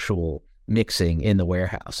the actual mixing in the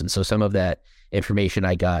warehouse. And so some of that information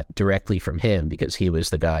I got directly from him because he was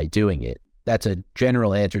the guy doing it. That's a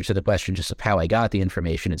general answer to the question just of how I got the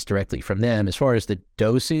information. It's directly from them. As far as the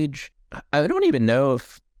dosage, I don't even know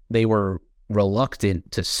if they were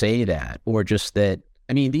reluctant to say that or just that,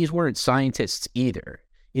 these weren't scientists either.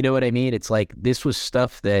 You know what I mean? It's like this was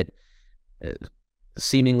stuff that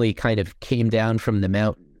seemingly kind of came down from the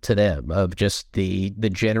mountain to them of just the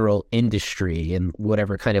general industry and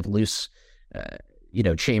whatever kind of loose,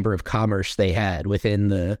 chamber of commerce they had within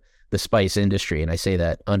the spice industry. And I say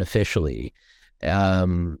that unofficially.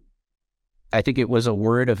 I think it was a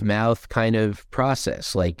word of mouth kind of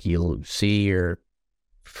process. Like you'll see your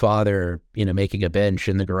father, making a bench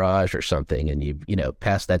in the garage or something, and you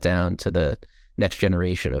pass that down to the next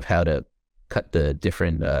generation of how to cut the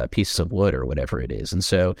different pieces of wood or whatever it is. And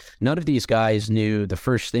so none of these guys knew the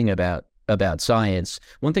first thing about science.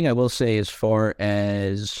 One thing I will say, as far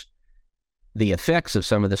as the effects of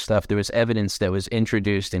some of the stuff, there was evidence that was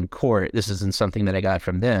introduced in court. This isn't something that I got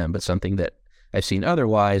from them, but something that I've seen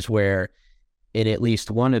otherwise, where in at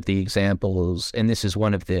least one of the examples, and this is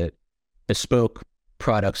one of the bespoke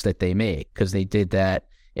products that they make, because they did that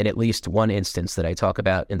in at least one instance that I talk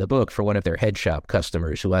about in the book for one of their head shop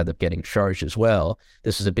customers who ended up getting charged as well.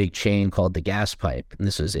 This is a big chain called the Gas Pipe, and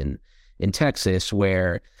this is in Texas,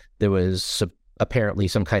 where there was apparently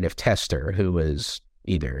some kind of tester who was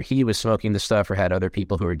either he was smoking the stuff or had other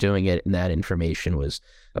people who were doing it, and that information was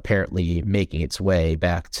apparently making its way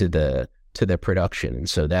back to the production. And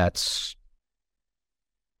so that's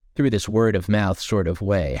through this word of mouth sort of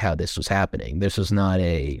way how this was happening. This was not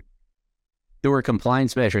there were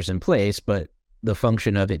compliance measures in place, but the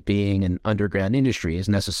function of it being an underground industry is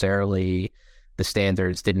necessarily the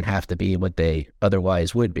standards didn't have to be what they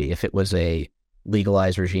otherwise would be if it was a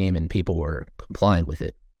legalized regime and people were complying with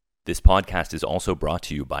it. This podcast is also brought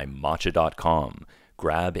to you by Matcha.com.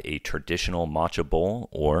 Grab a traditional matcha bowl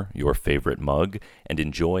or your favorite mug and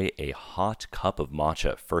enjoy a hot cup of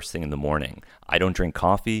matcha first thing in the morning. I don't drink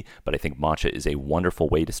coffee, but I think matcha is a wonderful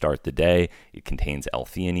way to start the day. It contains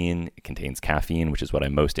L-theanine, it contains caffeine, which is what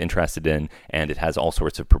I'm most interested in, and it has all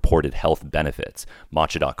sorts of purported health benefits.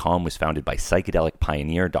 Matcha.com was founded by psychedelic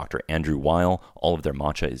pioneer Dr. Andrew Weil. All of their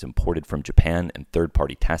matcha is imported from Japan and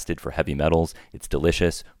third-party tested for heavy metals. It's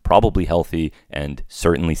delicious, probably healthy, and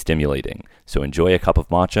certainly stimulating. So enjoy a cup of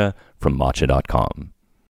matcha from matcha.com.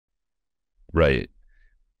 Right.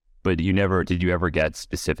 But did you ever get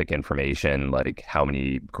specific information like how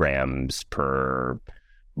many grams per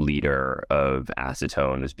liter of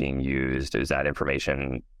acetone is being used? Is that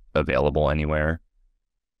information available anywhere?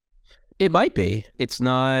 It might be. It's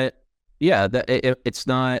not. Yeah, it's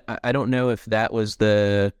not. I don't know if that was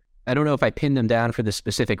I don't know if I pinned them down for the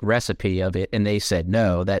specific recipe of it and they said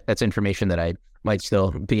no. That's information that I might still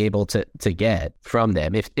be able to get from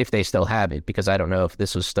them if they still have it, because I don't know if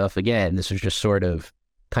this was stuff, again, this was just sort of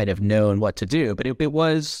kind of known what to do. But it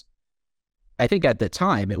was, I think at the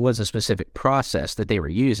time, it was a specific process that they were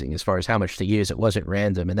using as far as how much to use. It wasn't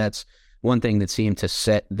random. And that's one thing that seemed to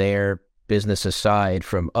set their business aside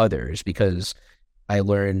from others, because I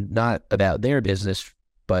learned not about their business,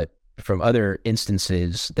 but from other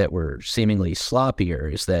instances that were seemingly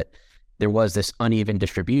sloppier, is that there was this uneven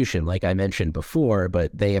distribution, like I mentioned before,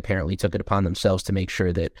 but they apparently took it upon themselves to make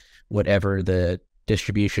sure that whatever the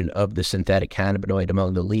distribution of the synthetic cannabinoid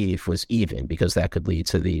among the leaf was even, because that could lead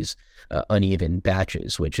to these uneven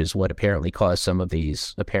batches, which is what apparently caused some of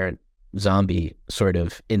these apparent zombie sort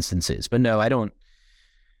of instances. But no, I don't,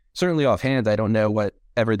 certainly offhand, I don't know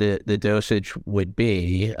whatever the dosage would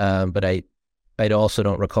be, but I also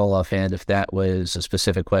don't recall offhand if that was a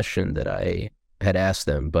specific question that I had asked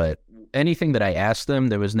them. But anything that I asked them,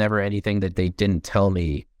 there was never anything that they didn't tell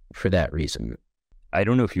me for that reason. I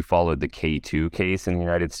don't know if you followed the K2 case in the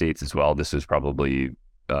United States as well. This was probably,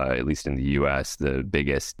 at least in the U.S., the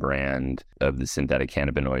biggest brand of the synthetic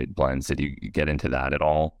cannabinoid blends. Did you get into that at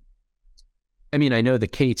all? I mean, I know the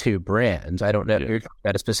K2 brand. I don't know. You're talking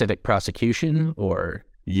about a specific prosecution or?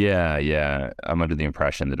 Yeah. I'm under the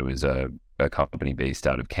impression that it was a company based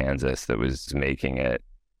out of Kansas that was making it.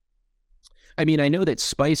 I mean, I know that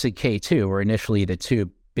Spice and K2 were initially the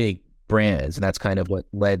two big brands, and that's kind of what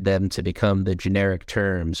led them to become the generic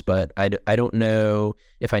terms. But I don't know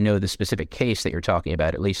if I know the specific case that you're talking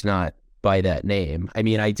about, at least not by that name. I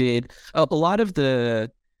mean, I did a lot of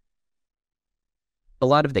the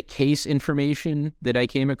case information that I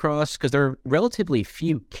came across, because there are relatively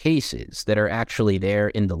few cases that are actually there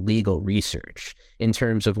in the legal research in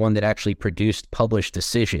terms of one that actually produced published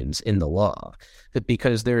decisions in the law,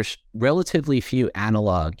 because there's relatively few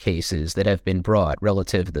analog cases that have been brought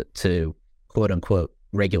relative to quote unquote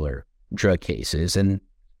regular drug cases. And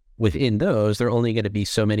within those, there are only going to be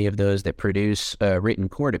so many of those that produce a written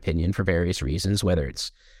court opinion for various reasons, whether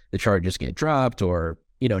it's the charges get dropped or,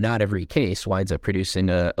 not every case winds up producing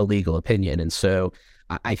a legal opinion. And so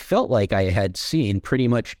I felt like I had seen pretty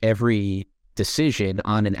much every decision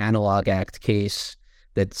on an analog act case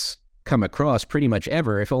that's come across pretty much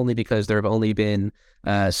ever, if only because there have only been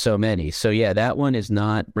so many. So yeah, that one is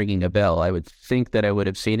not ringing a bell. I would think that I would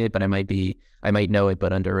have seen it, but I might know it,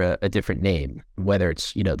 but under a different name, whether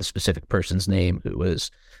it's, the specific person's name who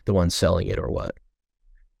was the one selling it or what.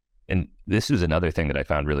 And this is another thing that I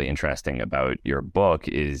found really interesting about your book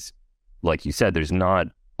is, like you said, there's not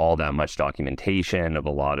all that much documentation of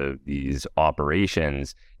a lot of these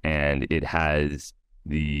operations, and it has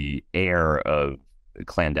the air of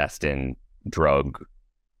clandestine drug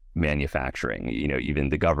manufacturing. Even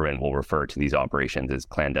the government will refer to these operations as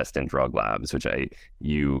clandestine drug labs, which I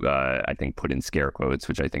think put in scare quotes,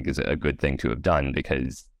 which I think is a good thing to have done,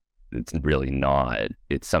 because it's really not.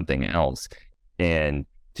 It's something else. And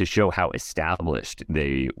to show how established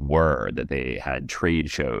they were, that they had trade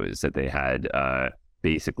shows, that they had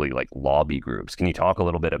basically like lobby groups. Can you talk a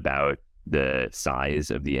little bit about the size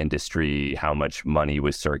of the industry, how much money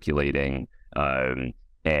was circulating, and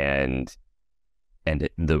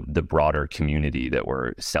the broader community that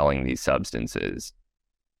were selling these substances?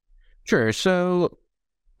 Sure. So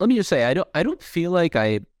let me just say, I don't feel like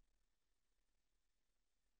I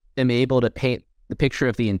am able to paint the picture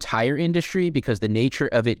of the entire industry, because the nature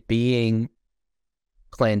of it being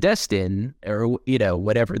clandestine, or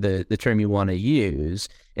whatever the term you want to use,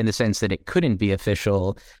 in the sense that it couldn't be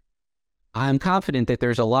official, I'm confident that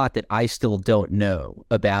there's a lot that I still don't know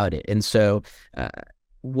about it. And so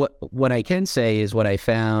what I can say is what I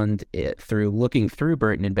found through looking through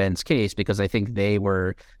Burton and Ben's case, because I think they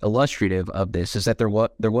were illustrative of this, is that there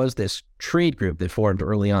was this trade group that formed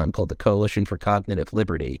early on called the Coalition for Cognitive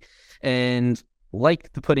Liberty. And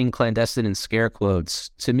like the putting clandestine in scare quotes,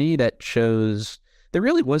 to me that shows there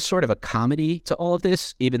really was sort of a comedy to all of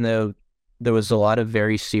this, even though there was a lot of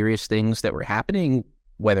very serious things that were happening,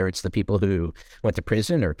 whether it's the people who went to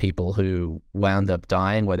prison or people who wound up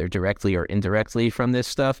dying, whether directly or indirectly from this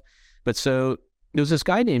stuff. But so there was this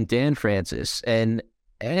guy named Dan Francis, and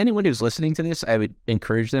anyone who's listening to this, I would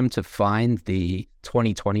encourage them to find the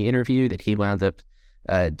 2020 interview that he wound up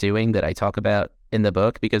doing that I talk about in the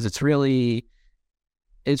book, because it's really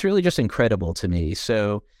just incredible to me.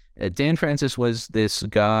 So Dan Francis was this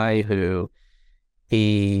guy who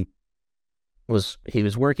he was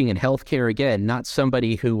working in healthcare, again, not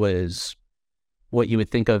somebody who was what you would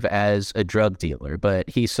think of as a drug dealer, but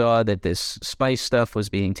he saw that this spice stuff was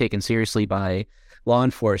being taken seriously by law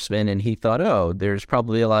enforcement, and he thought, oh, there's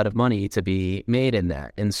probably a lot of money to be made in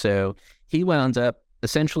that. And so he wound up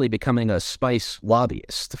essentially becoming a spice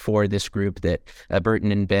lobbyist for this group that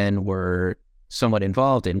Burton and Ben were somewhat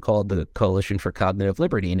involved in, called the Coalition for Cognitive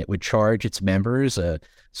Liberty, and it would charge its members a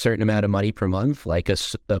certain amount of money per month, like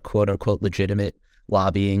a quote-unquote legitimate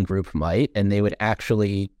lobbying group might, and they would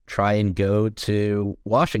actually try and go to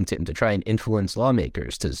Washington to try and influence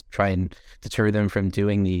lawmakers, to try and deter them from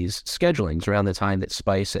doing these schedulings around the time that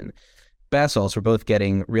spice and bath salts were both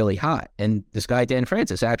getting really hot. And this guy, Dan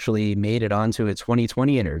Francis, actually made it onto a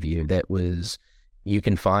 2020 interview that you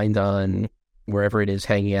can find on wherever it is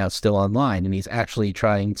hanging out still online. And he's actually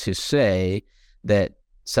trying to say that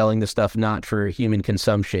selling the stuff not for human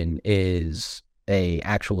consumption is a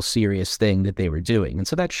actual serious thing that they were doing. And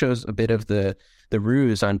so that shows a bit of the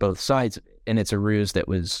ruse on both sides. And it's a ruse that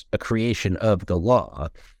was a creation of the law.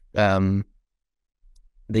 The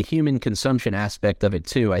human consumption aspect of it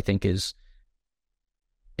too, I think, is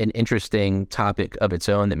an interesting topic of its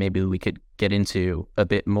own that maybe we could get into a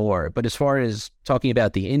bit more. But as far as talking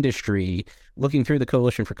about the industry, looking through the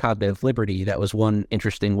Coalition for Cognitive Liberty, that was one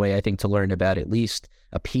interesting way, I think, to learn about at least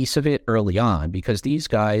a piece of it early on, because these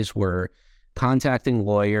guys were contacting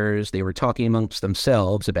lawyers. They were talking amongst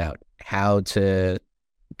themselves about how to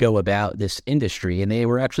go about this industry, and they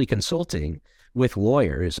were actually consulting with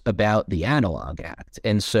lawyers about the Analog Act.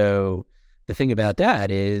 And so the thing about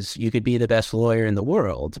that is you could be the best lawyer in the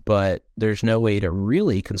world, but there's no way to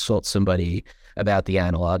really consult somebody about the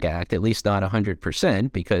Analog Act, at least not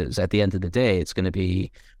 100%, because at the end of the day, it's going to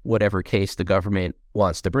be whatever case the government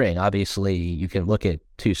wants to bring. Obviously, you can look at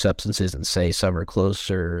two substances and say some are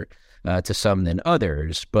closer to some than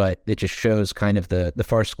others, but it just shows kind of the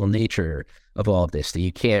farcical nature of all of this, that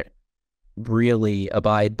you can't really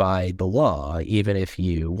abide by the law, even if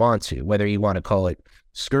you want to, whether you want to call it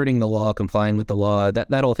skirting the law, complying with the law,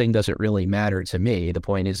 that whole thing doesn't really matter to me. The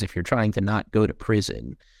point is, if you're trying to not go to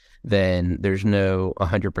prison, then there's no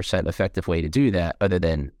 100% effective way to do that other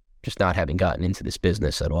than just not having gotten into this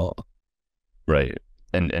business at all. Right.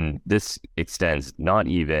 And this extends not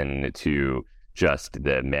even to just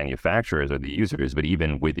the manufacturers or the users, but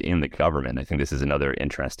even within the government. I think this is another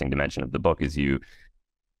interesting dimension of the book, is you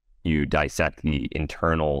dissect the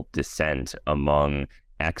internal dissent among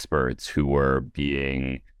experts who were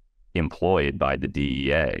being employed by the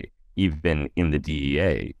DEA. Even in the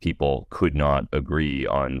DEA, people could not agree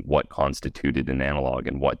on what constituted an analog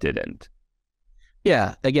and what didn't.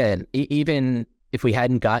 Yeah, again, even if we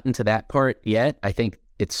hadn't gotten to that part yet, I think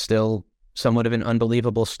it's still somewhat of an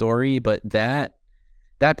unbelievable story, but that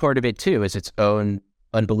part of it too is its own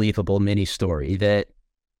unbelievable mini story that,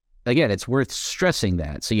 again, it's worth stressing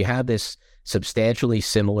that. So you have this substantially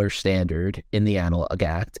similar standard in the Analog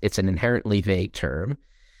Act. It's an inherently vague term.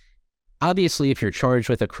 Obviously, if you're charged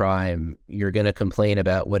with a crime, you're going to complain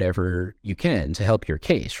about whatever you can to help your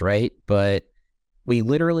case, right? But we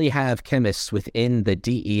literally have chemists within the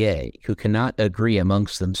DEA who cannot agree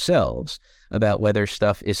amongst themselves about whether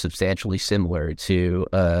stuff is substantially similar to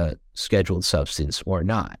a scheduled substance or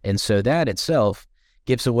not. And so that itself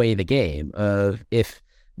gives away the game of, if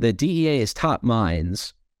the DEA's top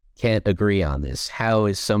minds can't agree on this, how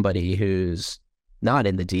is somebody who's not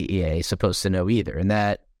in the DEA supposed to know either? And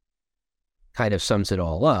that kind of sums it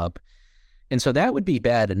all up. And so that would be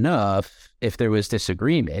bad enough if there was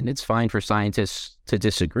disagreement. It's fine for scientists to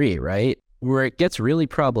disagree, right? Where it gets really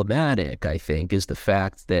problematic, I think, is the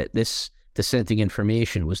fact that this dissenting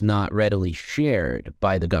information was not readily shared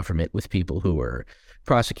by the government with people who were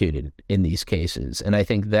prosecuted in these cases. And I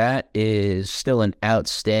think that is still an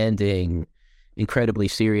outstanding, incredibly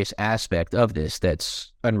serious aspect of this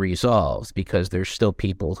that's unresolved, because there's still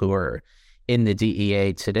people who are in the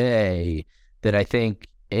DEA today that I think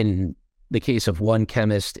in the case of one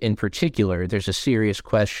chemist in particular, there's a serious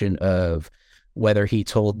question of whether he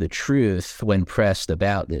told the truth when pressed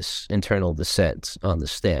about this internal dissent on the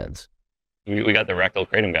stand. We got the rectal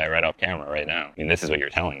kratom guy right off camera right now. I mean, this is what you're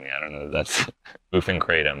telling me. I don't know. That's boofing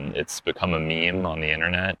kratom. It's become a meme on the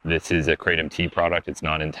internet. This is a kratom tea product. It's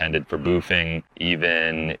not intended for boofing.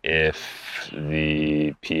 Even if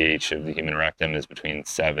the pH of the human rectum is between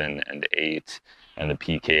 7 and 8, and the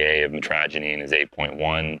pKa of mitragynine is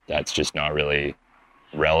 8.1, that's just not really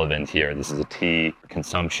relevant here. This is a tea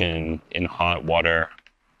consumption in hot water.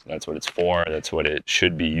 That's what it's for. That's what it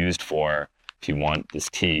should be used for. If you want this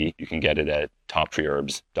tea, you can get it at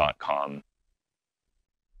toptreeherbs.com.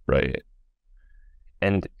 Right.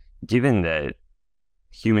 And given that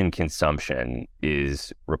human consumption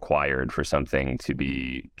is required for something to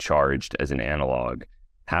be charged as an analog,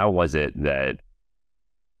 how was it that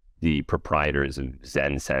the proprietors of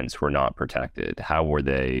ZenSense were not protected? How were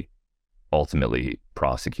they ultimately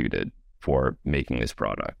prosecuted for making this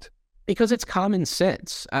product? Because it's common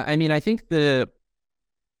sense. I mean, I think the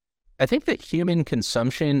human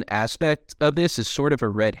consumption aspect of this is sort of a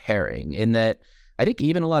red herring in that I think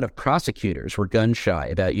even a lot of prosecutors were gun shy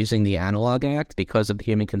about using the Analog Act because of the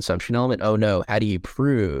human consumption element. Oh no, how do you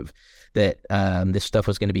prove that this stuff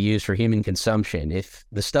was going to be used for human consumption if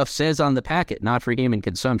the stuff says on the packet, not for human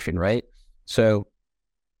consumption, right? So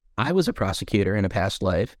I was a prosecutor in a past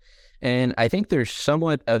life, and I think there's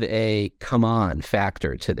somewhat of a come on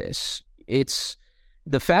factor to this. It's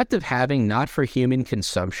the fact of having not for human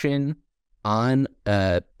consumption on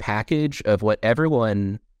a package of what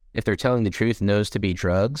everyone, if they're telling the truth, knows to be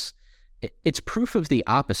drugs. It's proof of the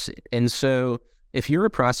opposite. And so if you're a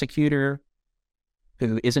prosecutor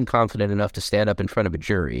who isn't confident enough to stand up in front of a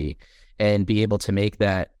jury and be able to make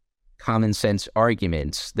that common sense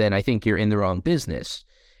argument, then I think you're in the wrong business.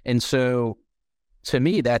 And so to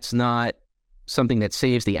me, that's not something that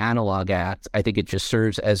saves the Analog Act. I think it just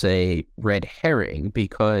serves as a red herring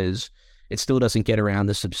because it still doesn't get around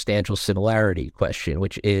the substantial similarity question,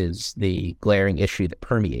 which is the glaring issue that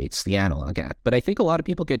permeates the Analog Act. But I think a lot of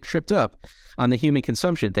people get tripped up on the human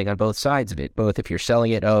consumption thing on both sides of it, both if you're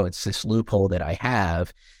selling it, oh, it's this loophole that I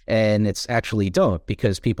have, and it's actually don't,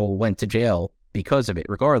 because people went to jail because of it,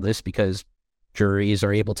 regardless, because juries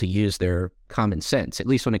are able to use their common sense, at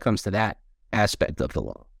least when it comes to that aspect of the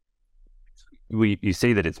law. You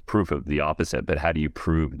say that it's proof of the opposite, but how do you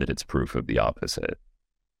prove that it's proof of the opposite?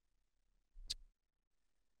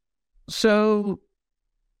 So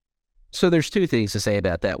there's two things to say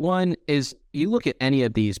about that. One is you look at any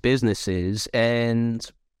of these businesses and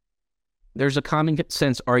there's a common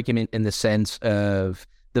sense argument in the sense of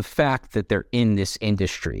the fact that they're in this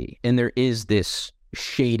industry and there is this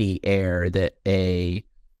shady air that a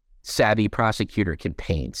savvy prosecutor can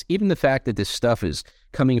paint. Even the fact that this stuff is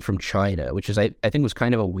coming from China, which is, I think was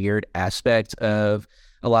kind of a weird aspect of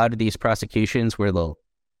a lot of these prosecutions where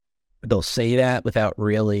they'll say that without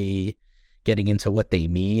really getting into what they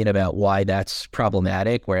mean about why that's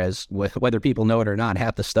problematic. Whereas whether people know it or not,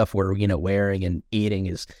 half the stuff we're, wearing and eating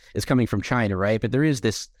is coming from China, right? But there is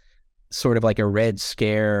this sort of like a red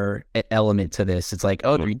scare element to this. It's like,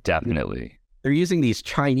 oh, definitely. They're using these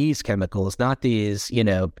Chinese chemicals, not these,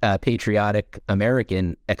 patriotic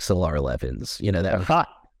American XLR11s.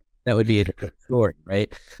 That would be a different story,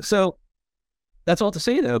 right? So that's all to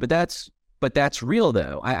say, though. But that's real,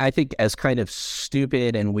 though. I think as kind of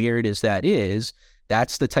stupid and weird as that is,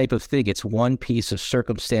 that's the type of thing. It's one piece of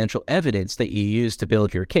circumstantial evidence that you use to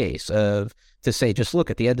build your case to say, just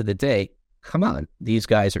look, at the end of the day, come on, these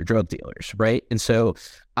guys are drug dealers, right? And so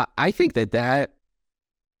I think that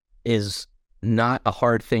is not a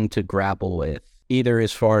hard thing to grapple with, either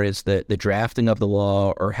as far as the drafting of the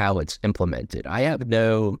law or how it's implemented. I have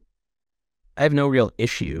no real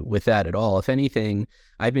issue with that at all. If anything,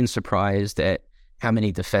 I've been surprised at how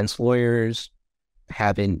many defense lawyers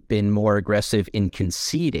haven't been more aggressive in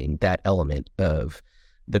conceding that element of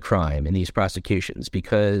the crime in these prosecutions,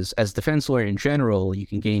 because as defense lawyer in general, you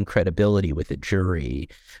can gain credibility with a jury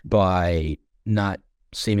by not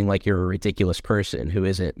seeming like you're a ridiculous person who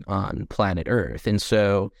isn't on planet Earth. And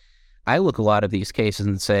so I look at a lot of these cases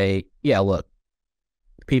and say, yeah, look,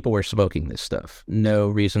 people were smoking this stuff. No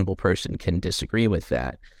reasonable person can disagree with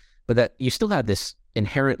that. But that you still have this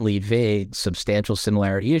inherently vague substantial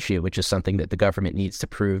similarity issue, which is something that the government needs to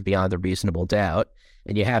prove beyond a reasonable doubt.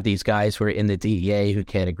 And you have these guys who are in the DEA who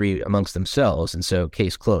can't agree amongst themselves. And so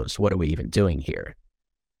case closed. What are we even doing here?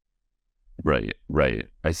 Right.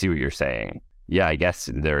 I see what you're saying. Yeah, I guess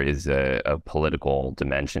there is a political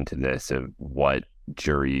dimension to this of what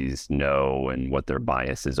juries know and what their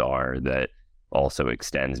biases are that also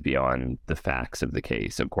extends beyond the facts of the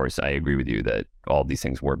case. Of course, I agree with you that all these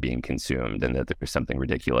things were being consumed and that there's something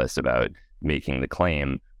ridiculous about making the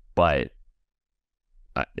claim, but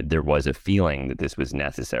there was a feeling that this was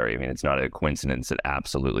necessary. I mean, it's not a coincidence that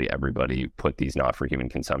absolutely everybody put these not for human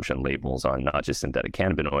consumption labels on not just synthetic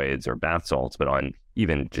cannabinoids or bath salts, but on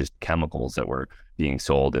even just chemicals that were being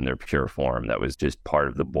sold in their pure form. That was just part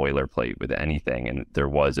of the boilerplate with anything. And there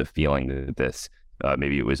was a feeling that this,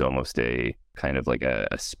 maybe it was almost a kind of like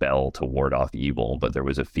a spell to ward off evil, but there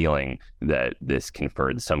was a feeling that this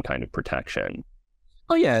conferred some kind of protection.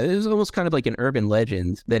 Oh, yeah, it was almost kind of like an urban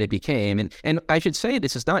legend that it became. And I should say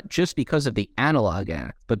this is not just because of the Analog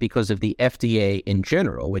Act, but because of the FDA in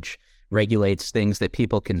general, which regulates things that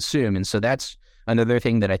people consume. And so that's another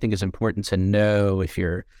thing that I think is important to know if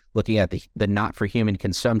you're looking at the not for human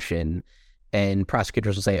consumption, and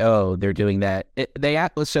prosecutors will say, oh, they're doing that.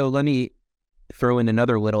 So let me throw in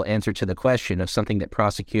another little answer to the question of something that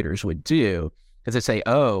prosecutors would do, because they say,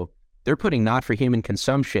 oh, they're putting not for human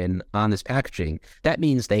consumption on this packaging. That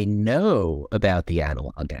means they know about the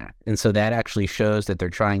Analog Act. And so that actually shows that they're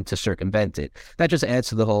trying to circumvent it. That just adds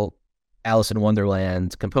to the whole Alice in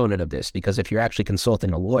Wonderland component of this, because if you're actually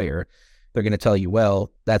consulting a lawyer, they're going to tell you,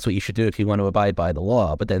 well, that's what you should do if you want to abide by the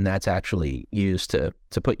law. But then that's actually used to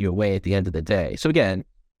put you away at the end of the day. So again,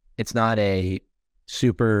 it's not a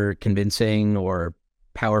super convincing or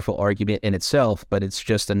powerful argument in itself, but it's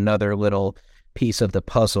just another little piece of the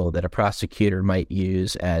puzzle that a prosecutor might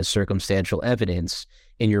use as circumstantial evidence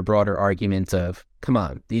in your broader argument of, come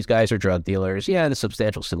on, these guys are drug dealers. Yeah, the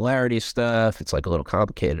substantial similarities stuff, it's like a little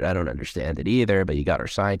complicated. I don't understand it either, but you got our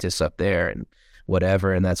scientists up there and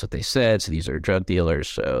whatever, and that's what they said. So these are drug dealers,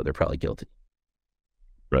 so they're probably guilty.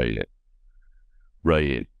 Right.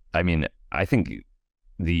 I mean, I think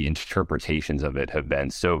the interpretations of it have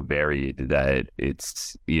been so varied that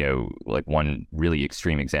it's, like one really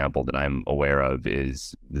extreme example that I'm aware of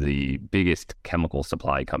is the biggest chemical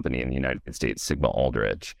supply company in the United States, Sigma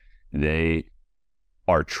Aldrich. They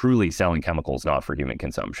are truly selling chemicals not for human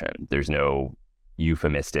consumption. There's no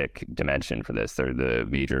euphemistic dimension for this. They're the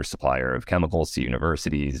major supplier of chemicals to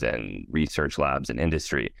universities and research labs and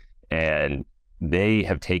industry. And they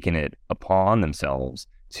have taken it upon themselves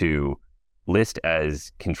to list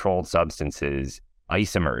as controlled substances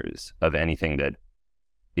isomers of anything that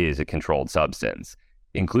is a controlled substance,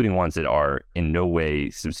 including ones that are in no way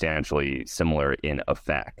substantially similar in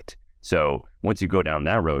effect. So once you go down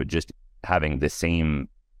that road, just having the same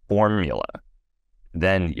formula,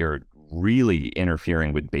 then you're really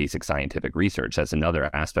interfering with basic scientific research. That's another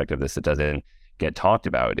aspect of this that doesn't get talked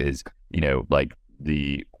about is, like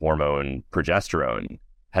the hormone progesterone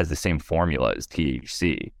has the same formula as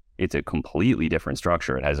THC. It's a completely different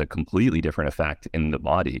structure. It has a completely different effect in the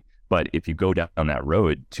body. But if you go down that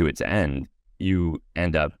road to its end, you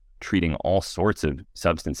end up treating all sorts of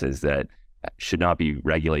substances that should not be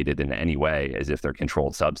regulated in any way as if they're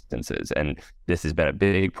controlled substances. And this has been a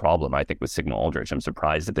big problem, I think, with Sigma Aldrich. I'm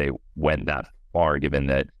surprised that they went that far, given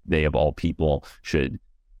that they, of all people, should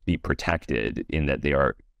be protected in that they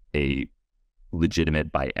are a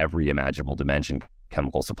legitimate, by every imaginable dimension,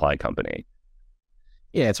 chemical supply company.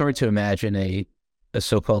 Yeah, it's hard to imagine a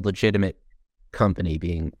so-called legitimate company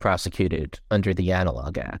being prosecuted under the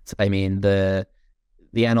Analog Act. I mean, the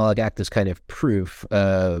Analog Act is kind of proof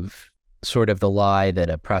of sort of the lie that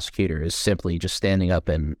a prosecutor is simply just standing up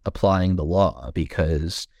and applying the law,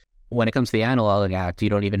 because when it comes to the Analog Act, you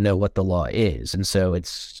don't even know what the law is. And so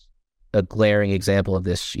it's a glaring example of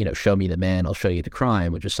this, show me the man, I'll show you the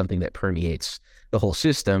crime, which is something that permeates the whole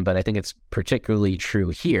system. But I think it's particularly true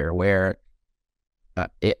here, where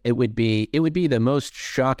it would be the most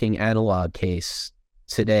shocking analog case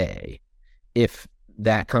today if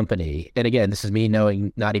that company, and again, this is me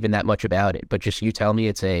knowing not even that much about it, but just you tell me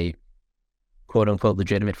it's a quote unquote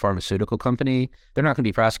legitimate pharmaceutical company, they're not going to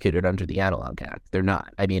be prosecuted under the Analog Act. They're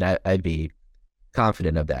not. I mean, I'd be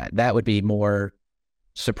confident of that. That would be more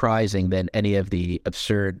surprising than any of the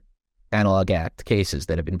absurd Analog Act cases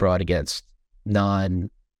that have been brought against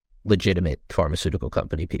non-legitimate pharmaceutical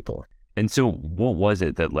company people. And so what was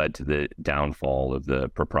it that led to the downfall of the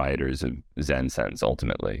proprietors of ZenSense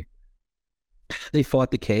ultimately? They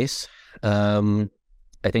fought the case. I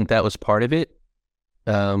think that was part of it.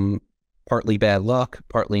 Partly bad luck,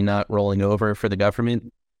 partly not rolling over for the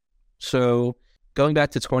government. So going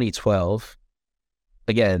back to 2012,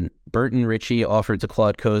 again, Burton Ritchie offered to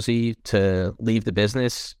Claude Cozy to leave the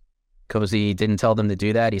business. Cozy didn't tell them to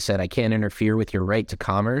do that. He said, I can't interfere with your right to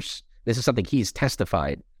commerce. This is something he's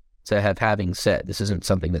testified to having said. This isn't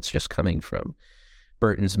something that's just coming from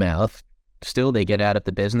Burton's mouth. Still, they get out of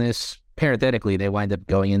the business. Parenthetically, they wind up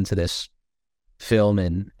going into this film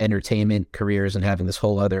and entertainment careers and having this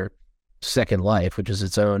whole other second life, which is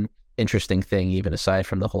its own interesting thing, even aside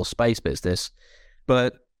from the whole spice business.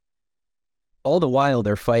 But all the while,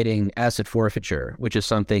 they're fighting asset forfeiture, which is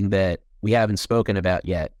something that we haven't spoken about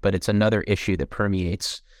yet, but it's another issue that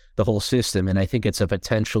permeates the whole system. And I think it's a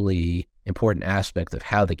potentially important aspect of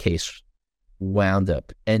how the case wound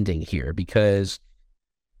up ending here, because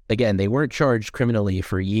again, they weren't charged criminally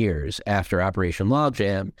for years after Operation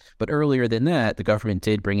Logjam, but earlier than that, the government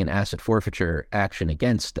did bring an asset forfeiture action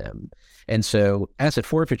against them. And so asset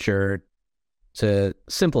forfeiture, to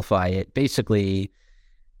simplify it, basically,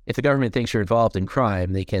 if the government thinks you're involved in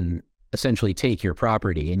crime, they can essentially take your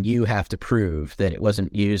property and you have to prove that it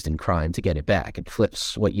wasn't used in crime to get it back. It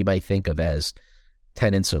flips what you might think of as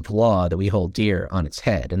tenets of law that we hold dear on its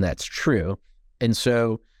head, and that's true. And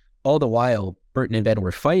so all the while, Burton and Ben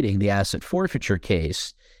were fighting the asset forfeiture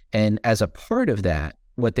case, and as a part of that,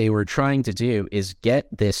 what they were trying to do is get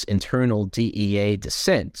this internal DEA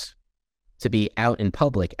dissent to be out in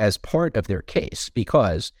public as part of their case,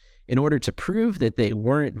 because in order to prove that they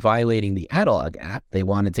weren't violating the Analog Act, they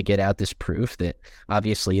wanted to get out this proof that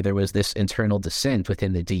obviously there was this internal dissent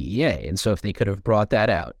within the DEA. And so if they could have brought that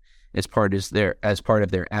out as part of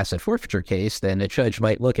their asset forfeiture case, then a judge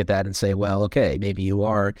might look at that and say, well, okay, maybe you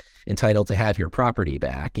are entitled to have your property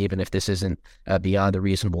back, even if this isn't beyond a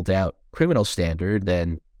reasonable doubt criminal standard.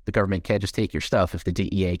 Then the government can't just take your stuff if the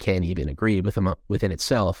DEA can't even agree with them within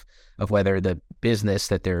itself of whether the business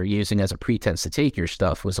that they're using as a pretense to take your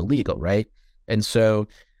stuff was illegal, right? And so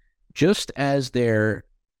just as their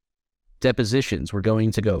depositions were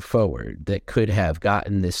going to go forward that could have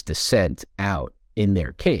gotten this dissent out in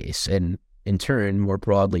their case, and in turn more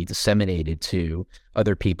broadly disseminated to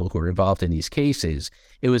other people who were involved in these cases,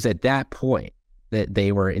 it was at that point that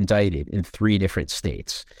they were indicted in 3 different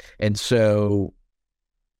states. And so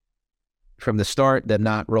from the start, them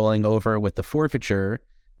not rolling over with the forfeiture,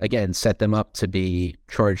 again, set them up to be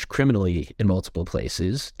charged criminally in multiple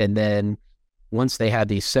places. And then once they had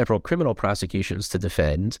these several criminal prosecutions to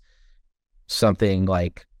defend, something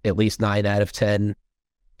like at least 9 out of 10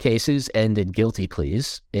 cases end in guilty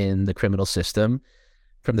pleas in the criminal system.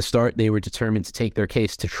 From the start, they were determined to take their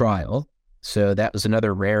case to trial. So that was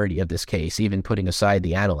another rarity of this case, even putting aside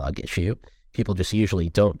the analog issue. People just usually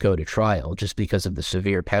don't go to trial just because of the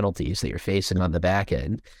severe penalties that you're facing on the back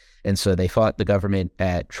end. And so they fought the government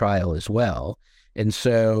at trial as well. And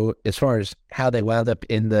so as far as how they wound up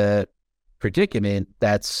in the predicament,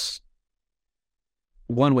 that's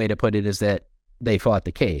one way to put it, is that they fought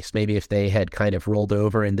the case. Maybe if they had kind of rolled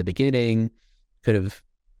over in the beginning, could have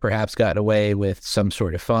perhaps gotten away with some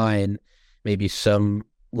sort of fine, maybe some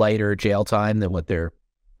lighter jail time than what they're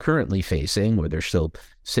currently facing, where they're still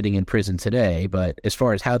sitting in prison today. But as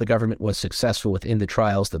far as how the government was successful within the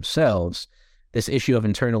trials themselves, this issue of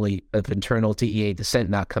internal DEA dissent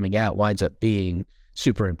not coming out winds up being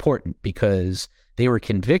super important, because they were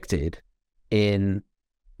convicted in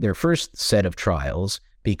their first set of trials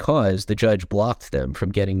because the judge blocked them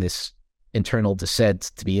from getting this internal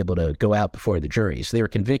dissent to be able to go out before the jury. So they were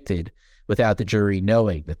convicted without the jury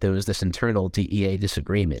knowing that there was this internal DEA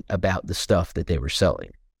disagreement about the stuff that they were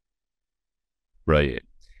selling. Right.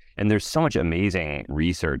 And there's so much amazing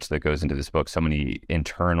research that goes into this book, so many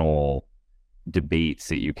internal debates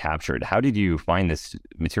that you captured. How did you find this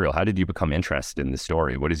material? How did you become interested in the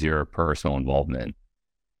story? What is your personal involvement?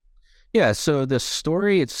 Yeah, so the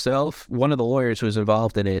story itself, one of the lawyers who was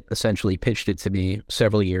involved in it essentially pitched it to me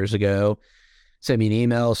several years ago, sent me an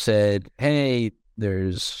email, said, hey,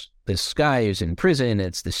 there's this guy who's in prison,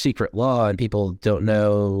 it's the secret law, and people don't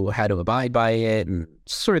know how to abide by it, and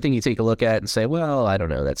sort of thing you take a look at and say, well, I don't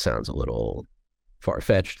know, that sounds a little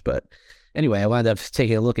far-fetched. But anyway, I wound up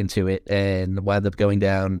taking a look into it and wound up going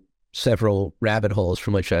down several rabbit holes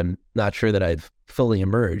from which I'm not sure that I've fully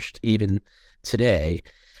emerged even today.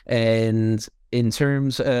 And in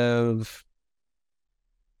terms of,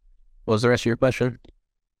 what was the rest of your question?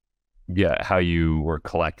 Yeah, how you were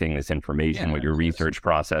collecting this information, what your research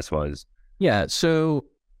process was. Yeah, so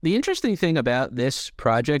the interesting thing about this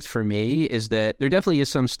project for me is that there definitely is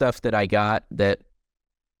some stuff that I got that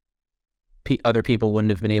other people wouldn't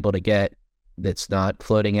have been able to get, that's not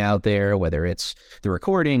floating out there, whether it's the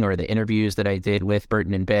recording or the interviews that I did with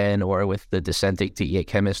Burton and Ben or with the dissenting DEA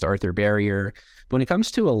chemist Arthur Barrier. But when it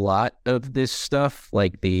comes to a lot of this stuff,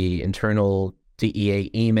 like the internal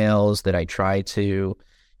DEA emails that I try to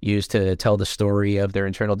use to tell the story of their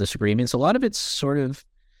internal disagreements, a lot of it's sort of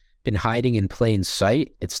been hiding in plain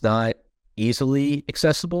sight. It's not easily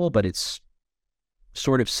accessible, but it's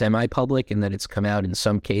sort of semi-public in that it's come out in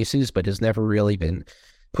some cases, but has never really been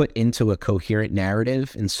put into a coherent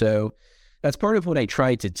narrative. And so That's part of what I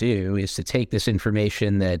tried to do, is to take this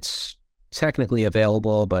information that's technically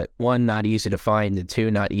available, but one, not easy to find, and two,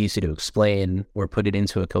 not easy to explain, or put it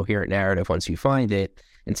into a coherent narrative once you find it,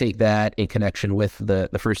 and take that in connection with the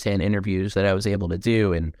firsthand interviews that I was able to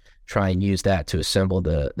do and try and use that to assemble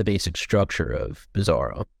the basic structure of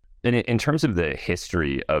Bizarro. And in terms of the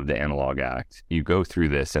history of the Analog Act, you go through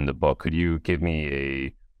this in the book. Could you give me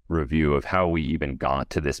a review of how we even got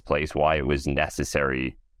to this place, why it was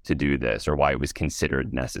necessary to do this, or why it was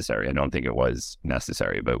considered necessary? I don't think it was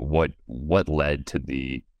necessary, but what led to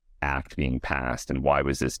the act being passed, and why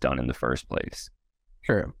was this done in the first place?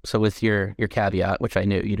 Sure. So with your caveat, which I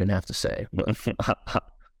knew you didn't have to say, but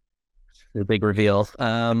the big reveal.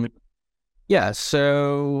 Yeah,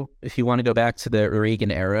 so if you want to go back to the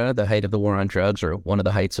Reagan era, the height of the war on drugs, or one of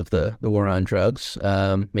the heights of the war on drugs,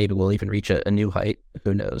 maybe we'll even reach a new height,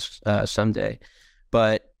 who knows, someday.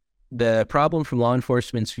 But the problem from law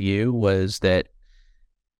enforcement's view was that,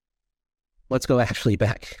 let's go actually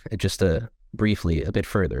back just briefly a bit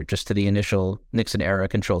further, just to the initial Nixon era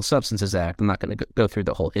Controlled Substances Act. I'm not going to go through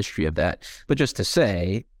the whole history of that, but just to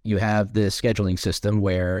say, you have the scheduling system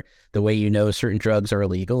where the way you know certain drugs are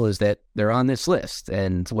illegal is that they're on this list.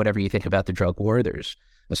 And whatever you think about the drug war, there's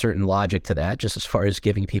a certain logic to that, just as far as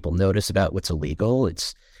giving people notice about what's illegal.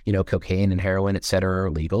 It's, cocaine and heroin, et cetera, are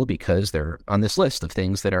illegal because they're on this list of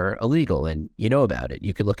things that are illegal, and you know about it.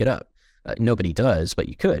 You could look it up. Nobody does, but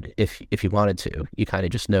you could if you wanted to. You kind of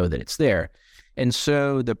just know that it's there. And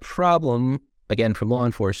so the problem, again, from law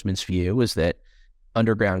enforcement's view, was that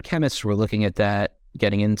underground chemists were looking at that,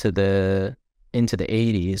 getting into the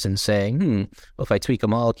 80s and saying, well, if I tweak a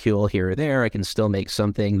molecule here or there, I can still make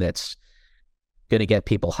something that's going to get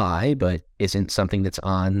people high, but isn't something that's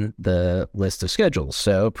on the list of schedules.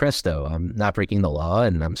 So presto, I'm not breaking the law,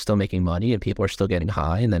 and I'm still making money, and people are still getting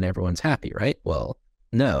high, and then everyone's happy, right? Well,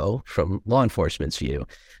 no, from law enforcement's view.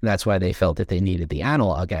 And that's why they felt that they needed the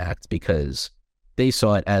Analog Act, because they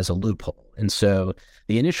saw it as a loophole. And so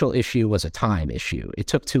the initial issue was a time issue. It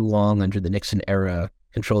took too long under the Nixon era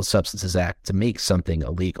Controlled Substances Act to make something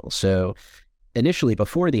illegal. So initially,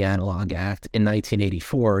 before the Analog Act in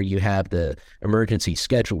 1984, you have the emergency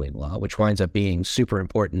scheduling law, which winds up being super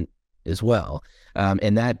important as well.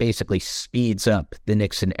 And that basically speeds up the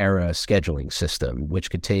Nixon era scheduling system, which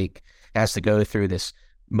has to go through this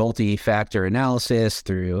multi-factor analysis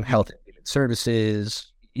through Health and Human Services.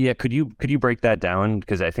 Yeah, could you break that down?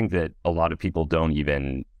 Because I think that a lot of people don't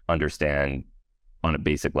even understand on a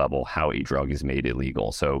basic level how a drug is made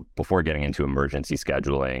illegal. So before getting into emergency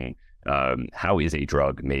scheduling, how is a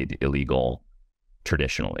drug made illegal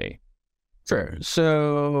traditionally? Sure.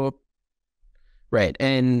 So, right.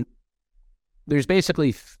 And there's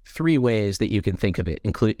basically three ways that you can think of it,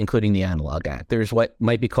 including the Analog Act. There's what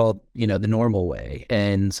might be called, the normal way.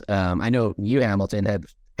 And I know you, Hamilton, have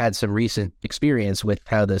had some recent experience with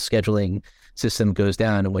how the scheduling system goes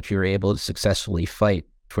down and what you're able to successfully fight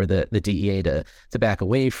for the DEA to back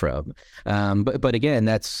away from. But again,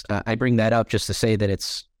 I bring that up just to say that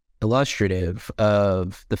it's illustrative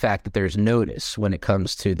of the fact that there's notice when it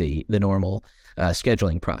comes to the normal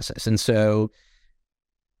scheduling process. And so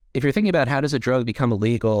if you're thinking about how does a drug become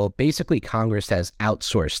illegal, basically Congress has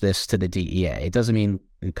outsourced this to the DEA. It doesn't mean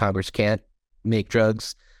Congress can't make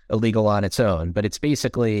drugs illegal on its own, but it's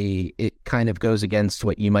basically, it kind of goes against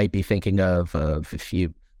what you might be thinking of if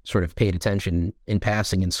you sort of paid attention in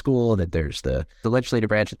passing in school, that there's the legislative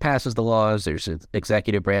branch that passes the laws, there's an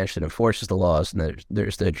executive branch that enforces the laws, and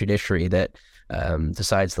there's the judiciary that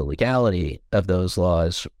decides the legality of those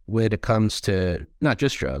laws when it comes to not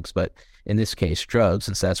just drugs, but in this case, drugs,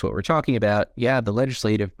 since that's what we're talking about. You have the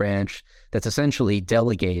legislative branch that's essentially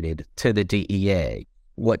delegated to the DEA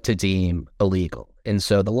what to deem illegal. And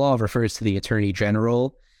so the law refers to the Attorney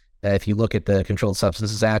General. If you look at the Controlled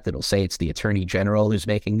Substances Act, it'll say it's the Attorney General who's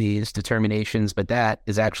making these determinations, but that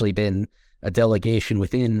has actually been a delegation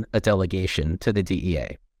within a delegation to the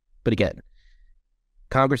DEA. But again,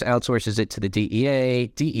 Congress outsources it to the DEA.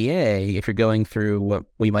 DEA, if you're going through what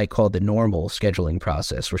we might call the normal scheduling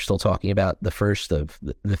process, we're still talking about the first of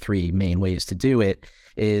the three main ways to do it,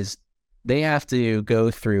 is they have to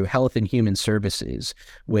go through Health and Human Services,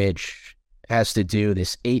 which has to do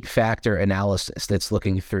this 8-factor analysis that's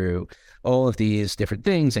looking through all of these different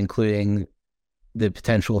things, including the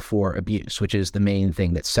potential for abuse, which is the main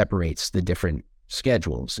thing that separates the different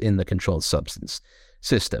schedules in the controlled substance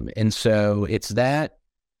system. And so it's that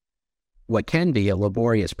what can be a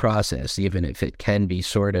laborious process, even if it can be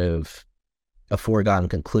sort of a foregone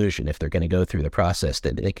conclusion if they're going to go through the process,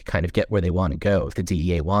 that they can kind of get where they want to go if the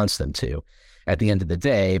DEA wants them to at the end of the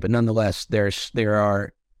day. But nonetheless, there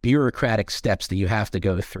are bureaucratic steps that you have to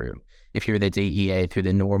go through if you're the DEA, through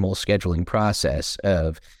the normal scheduling process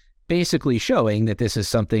of basically showing that this is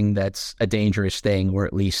something that's a dangerous thing, or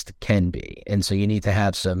at least can be. And so you need to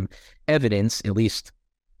have some evidence, at least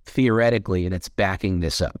theoretically, that's backing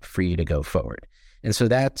this up for you to go forward. And so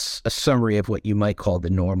that's a summary of what you might call the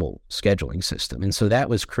normal scheduling system. And so that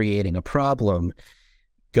was creating a problem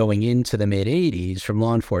going into the mid-'80s from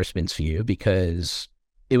law enforcement's view, because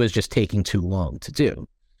it was just taking too long to do.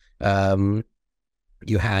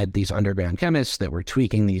 You had these underground chemists that were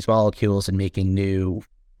tweaking these molecules and making new,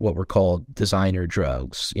 what were called designer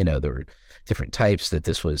drugs. There were different types that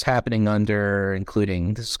this was happening under,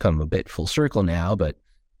 including, this has come a bit full circle now, but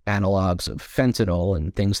analogs of fentanyl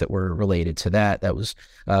and things that were related to that. That was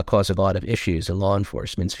caused a lot of issues in law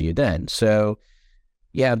enforcement's view then. So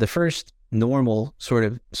yeah, the first normal sort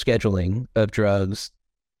of scheduling of drugs.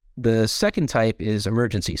 The second type is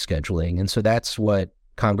emergency scheduling. And so that's what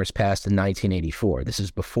Congress passed in 1984. This is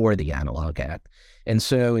before the Analog Act. And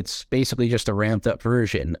so it's basically just a ramped up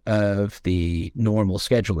version of the normal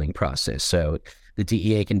scheduling process. So the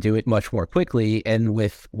DEA can do it much more quickly and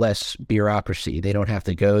with less bureaucracy. They don't have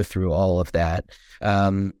to go through all of that.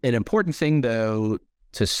 An important thing, though,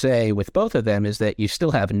 to say with both of them is that you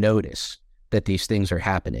still have notice that these things are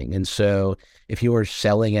happening. And so if you're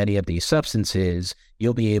selling any of these substances,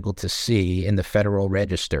 you'll be able to see in the Federal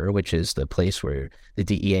Register, which is the place where the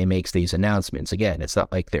DEA makes these announcements. Again, it's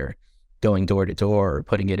not like they're going door to door or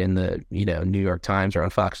putting it in the New York Times or on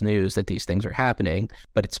Fox News that these things are happening,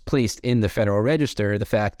 but it's placed in the Federal Register, the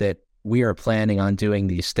fact that we are planning on doing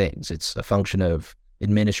these things. It's a function of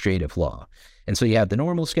administrative law. And so you have the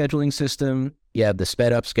normal scheduling system, you have the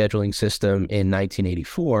sped up scheduling system in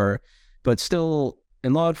 1984, but still,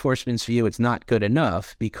 in law enforcement's view, it's not good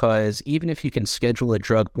enough, because even if you can schedule a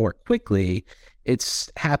drug more quickly,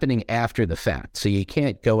 it's happening after the fact. So you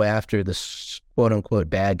can't go after the quote unquote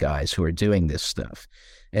bad guys who are doing this stuff.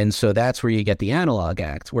 And so that's where you get the Analog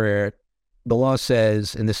Act, where the law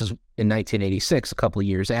says, and this is in 1986, a couple of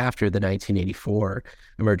years after the 1984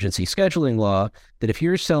 emergency scheduling law, that if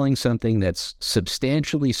you're selling something that's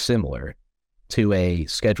substantially similar to a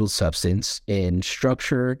scheduled substance in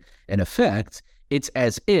structure and effect, it's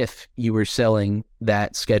as if you were selling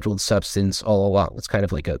that scheduled substance all along. It's kind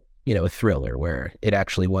of like a thriller where it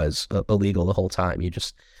actually was illegal the whole time. You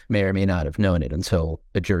just may or may not have known it until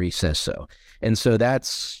a jury says so. And so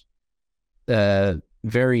that's a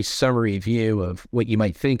very summary view of what you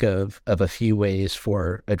might think of a few ways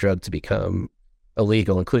for a drug to become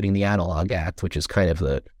illegal, including the Analog Act, which is kind of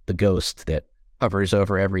the ghost that hovers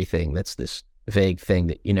over everything. That's this vague thing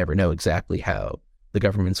that you never know exactly how the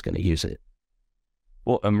government's going to use it.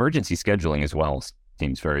 Well, emergency scheduling as well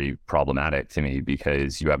seems very problematic to me,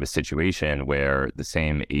 because you have a situation where the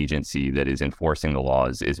same agency that is enforcing the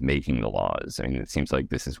laws is making the laws. I mean, it seems like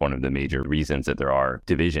this is one of the major reasons that there are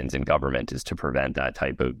divisions in government, is to prevent that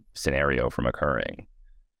type of scenario from occurring.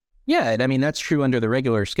 Yeah, and I mean, that's true under the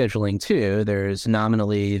regular scheduling too. There's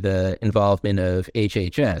nominally the involvement of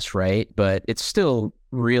HHS, right? But it's still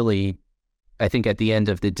really, I think at the end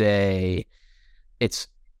of the day, it's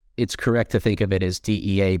correct to think of it as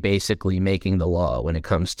DEA basically making the law when it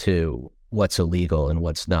comes to what's illegal and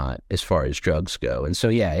what's not as far as drugs go. And so,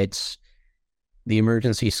 yeah, it's the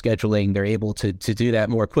emergency scheduling. They're able to do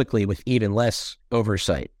that more quickly with even less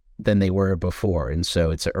oversight than they were before. And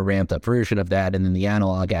so it's a ramped up version of that. And then the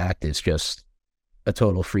Analog Act is just a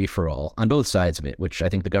total free-for-all on both sides of it, which I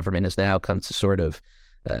think the government has now come to sort of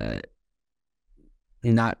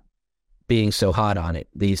not being so hot on it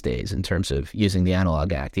these days in terms of using the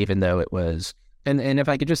Analog Act, even though it was, and if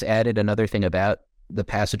I could just add another thing about the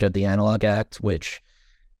passage of the Analog Act, which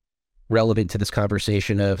relevant to this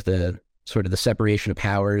conversation of the sort of the separation of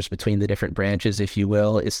powers between the different branches, if you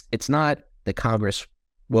will, it's not that Congress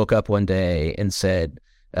woke up one day and said,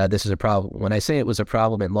 this is a problem. When I say it was a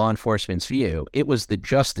problem in law enforcement's view, it was the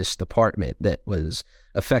Justice Department that was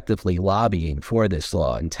effectively lobbying for this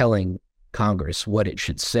law and telling Congress what it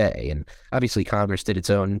should say. And obviously Congress did its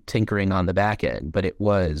own tinkering on the back end, but it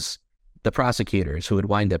was the prosecutors who would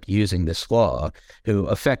wind up using this law who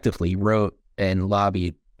effectively wrote and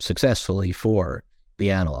lobbied successfully for the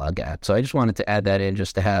Analog Act. So I just wanted to add that in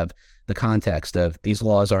just to have the context of these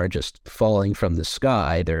laws aren't just falling from the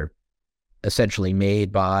sky. They're essentially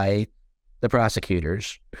made by the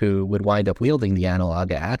prosecutors who would wind up wielding the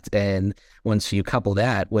Analog Act. And once you couple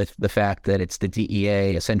that with the fact that it's the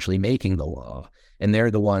DEA essentially making the law, and they're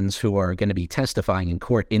the ones who are going to be testifying in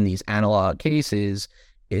court in these analog cases,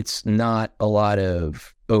 it's not a lot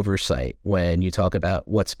of oversight when you talk about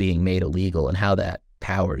what's being made illegal and how that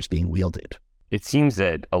power is being wielded. It seems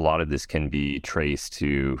that a lot of this can be traced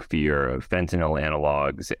to fear of fentanyl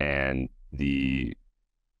analogs and the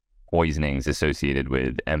poisonings associated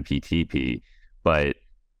with MPTP. But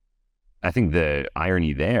I think the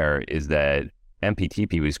irony there is that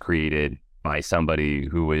MPTP was created by somebody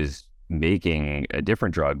who was making a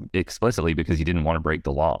different drug explicitly because he didn't want to break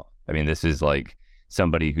the law. I mean, this is like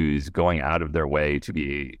somebody who's going out of their way to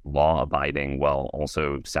be law abiding while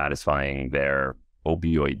also satisfying their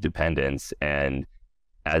opioid dependence. And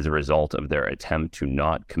as a result of their attempt to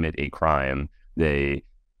not commit a crime, they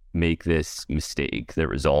make this mistake that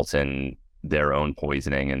results in their own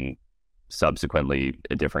poisoning, and subsequently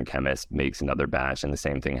a different chemist makes another batch and the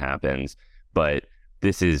same thing happens. But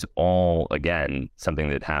this is all, again, something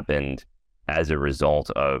that happened as a result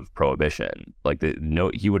of prohibition. Like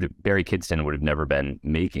Barry Kidston would have never been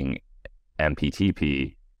making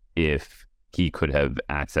MPTP if he could have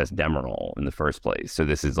accessed Demerol in the first place. So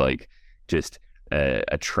this is like just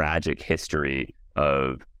a tragic history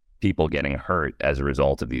of people getting hurt as a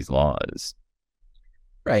result of these laws.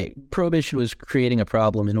 Right. Prohibition was creating a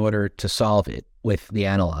problem in order to solve it with the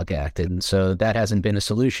Analog Act. And so that hasn't been a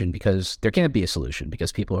solution, because there can't be a solution,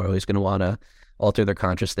 because people are always going to want to alter their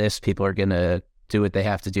consciousness. People are going to do what they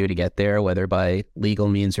have to do to get there, whether by legal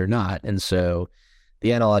means or not. And so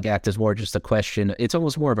the Analog Act is more just a question. It's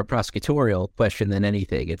almost more of a prosecutorial question than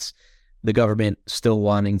anything. It's the government still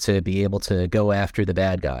wanting to be able to go after the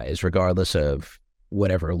bad guys, regardless of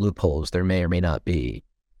whatever loopholes there may or may not be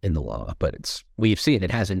in the law. But we've seen it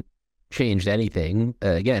hasn't changed anything.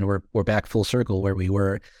 Again, we're back full circle where we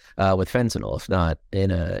were with fentanyl, if not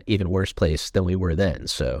in a even worse place than we were then.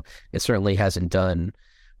 So it certainly hasn't done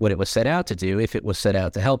what it was set out to do, if it was set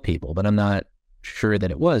out to help people. But I'm not sure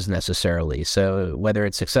that it was necessarily. So whether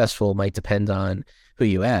it's successful might depend on who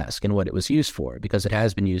you ask and what it was used for, because it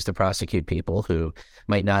has been used to prosecute people who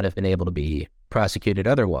might not have been able to be prosecuted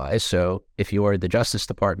otherwise. So if you're the Justice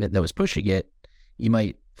Department that was pushing it, you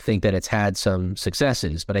might think that it's had some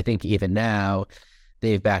successes. But I think even now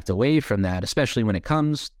they've backed away from that, especially when it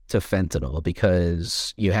comes to fentanyl,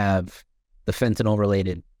 because you have the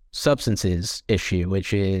fentanyl-related substances issue,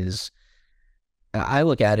 which is, I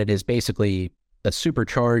look at it as basically a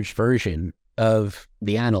supercharged version of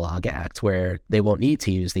the Analog Act, where they won't need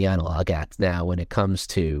to use the Analog Act now when it comes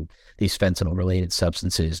to these fentanyl-related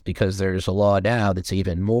substances, because there's a law now that's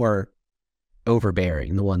even more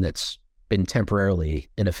overbearing, the one that's been temporarily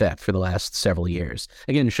in effect for the last several years.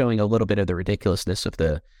 Again, showing a little bit of the ridiculousness of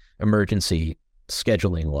the emergency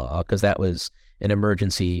scheduling law, because that was an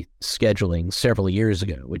emergency scheduling several years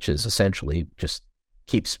ago, which is essentially just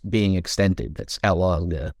keeps being extended. That's outlawing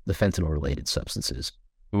the fentanyl-related substances.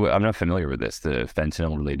 I'm not familiar with this. The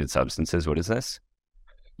fentanyl-related substances, what is this?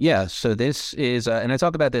 Yeah, so this is, and I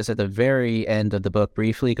talk about this at the very end of the book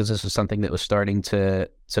briefly, because this is something that was starting to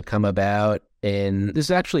come about. And this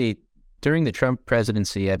is actually during the Trump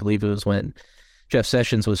presidency. I believe it was when Jeff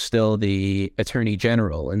Sessions was still the Attorney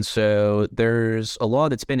General. And so there's a law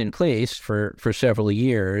that's been in place for several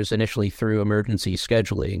years, initially through emergency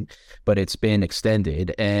scheduling, but it's been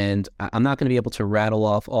extended. And I'm not going to be able to rattle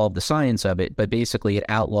off all of the science of it, but basically it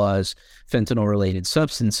outlaws fentanyl-related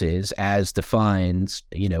substances as defined,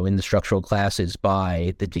 in the structural classes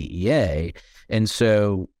by the DEA. And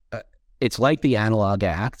so it's like the Analog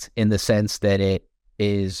Act in the sense that it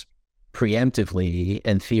is preemptively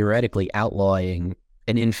and theoretically outlawing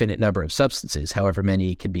an infinite number of substances, however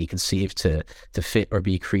many can be conceived to fit or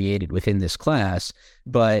be created within this class.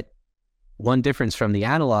 But one difference from the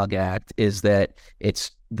Analog Act is that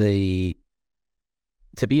to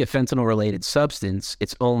be a fentanyl-related substance,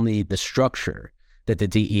 it's only the structure that the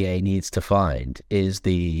DEA needs to find is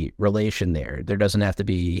the relation there. There doesn't have to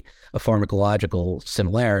be a pharmacological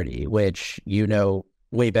similarity, which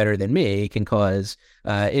way better than me can cause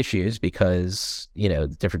issues, because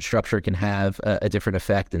different structure can have a different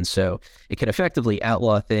effect, and so it can effectively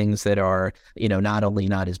outlaw things that are not only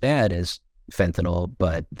not as bad as fentanyl,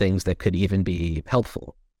 but things that could even be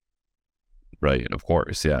helpful. Right, of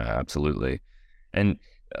course, yeah, absolutely. And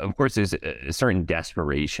of course there's a certain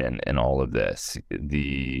desperation in all of this.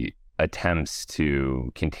 The attempts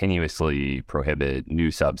to continuously prohibit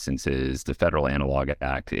new substances, the Federal Analog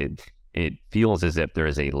Act, it feels as if there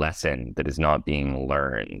is a lesson that is not being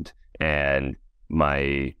learned. And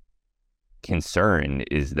my concern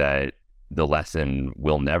is that the lesson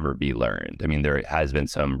will never be learned. I mean, there has been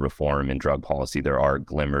some reform in drug policy. There are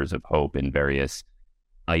glimmers of hope in various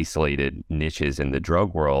isolated niches in the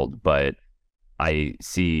drug world, but I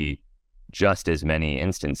see just as many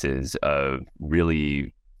instances of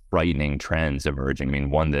really frightening trends emerging. I mean,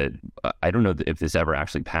 one that I don't know if this ever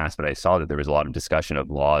actually passed, but I saw that there was a lot of discussion of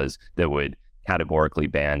laws that would categorically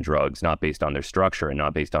ban drugs, not based on their structure and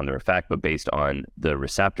not based on their effect, but based on the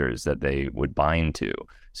receptors that they would bind to.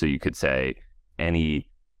 So you could say any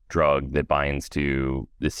drug that binds to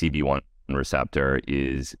the CB1 receptor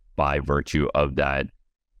is, by virtue of that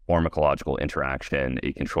pharmacological interaction,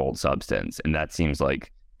 a controlled substance. And that seems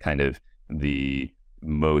like kind of the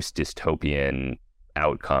most dystopian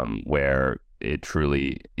outcome, where it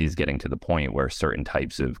truly is getting to the point where certain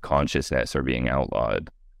types of consciousness are being outlawed.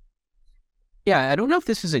 Yeah, I don't know if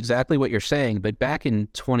this is exactly what you're saying, but back in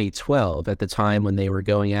 2012, at the time when they were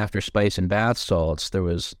going after spice and bath salts, there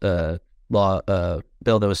was a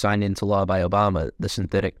bill that was signed into law by Obama, the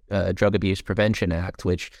Synthetic Drug Abuse Prevention Act,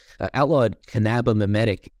 which outlawed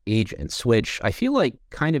cannabinoid agents, which I feel like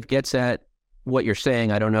kind of gets at what you're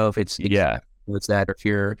saying. I don't know if it's that, or if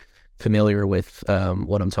you're familiar with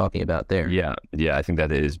what I'm talking about there. Yeah, I think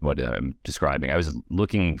that is what I'm describing. I was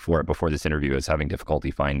looking for it before this interview. I was having difficulty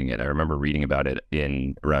finding it. I remember reading about it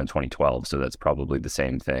in around 2012, so that's probably the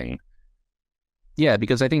same thing. Yeah,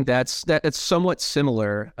 because I think it's somewhat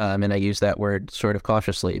similar, and I use that word sort of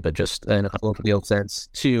cautiously, but just in a colloquial sense,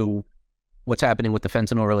 to what's happening with the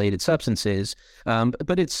fentanyl-related substances.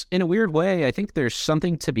 But it's, in a weird way, I think there's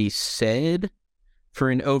something to be said for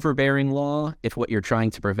an overbearing law if what you're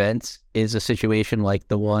trying to prevent is a situation like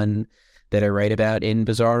the one that I write about in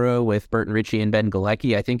Bizarro with Burton Ritchie and Ben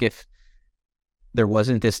Galecki. I think if there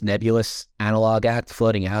wasn't this nebulous analog act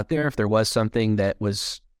floating out there, if there was something that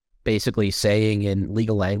was basically saying in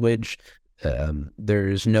legal language,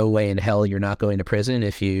 there's no way in hell you're not going to prison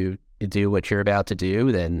if you do what you're about to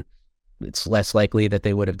do, then it's less likely that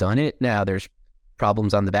they would have done it. Now, there's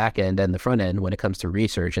problems on the back end and the front end when it comes to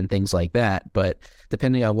research and things like that. But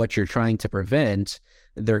depending on what you're trying to prevent,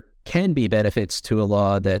 there can be benefits to a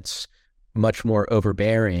law that's much more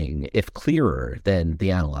overbearing, if clearer, than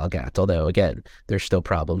the Analog Act. Although, again, there's still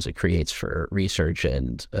problems it creates for research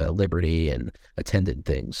and liberty and attendant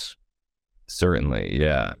things. Certainly,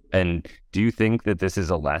 yeah. And do you think that this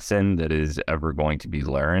is a lesson that is ever going to be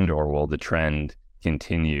learned, or will the trend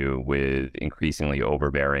continue with increasingly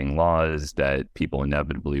overbearing laws that people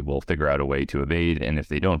inevitably will figure out a way to evade? And if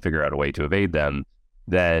they don't figure out a way to evade them,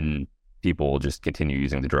 then people will just continue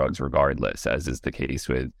using the drugs regardless, as is the case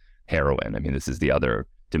with heroin. I mean, this is the other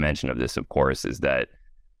dimension of this, of course, is that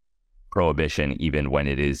prohibition, even when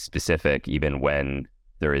it is specific, even when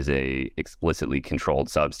there is a explicitly controlled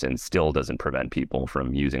substance, still doesn't prevent people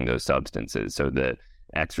from using those substances. So the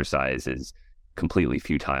exercise is completely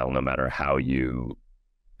futile no matter how you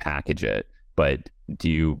package it. But do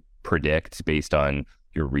you predict, based on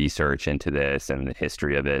your research into this and the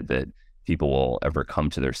history of it, that people will ever come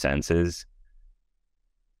to their senses?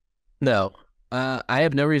 No. I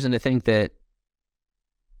have no reason to think that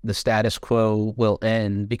the status quo will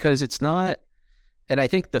end, because it's not. And I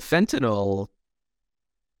think the fentanyl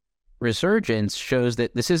resurgence shows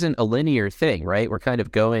that this isn't a linear thing, right? We're kind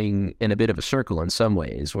of going in a bit of a circle in some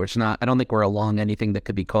ways, where it's not. I don't think we're along anything that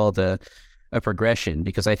could be called a progression,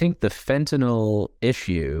 because I think the fentanyl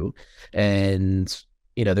issue, and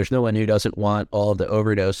there's no one who doesn't want all of the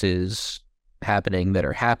overdoses happening that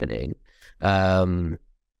are happening.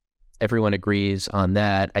 Everyone agrees on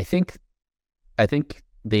that. I think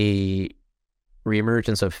the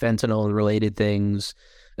reemergence of fentanyl-related things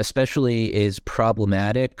especially is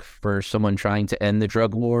problematic for someone trying to end the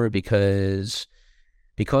drug war, because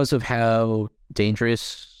of how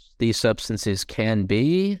dangerous these substances can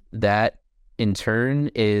be. That in turn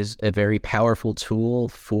is a very powerful tool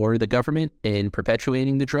for the government in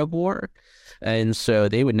perpetuating the drug war. And so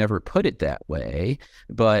they would never put it that way.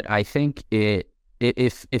 But I think if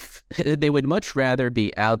they would much rather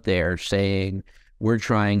be out there saying we're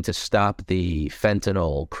trying to stop the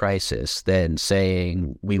fentanyl crisis than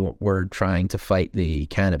saying we're trying to fight the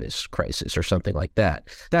cannabis crisis or something like that.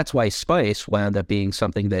 That's why spice wound up being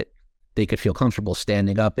something that they could feel comfortable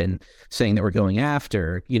standing up and saying that we're going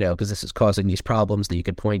after, because this is causing these problems that you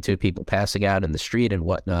could point to, people passing out in the street and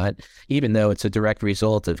whatnot, even though it's a direct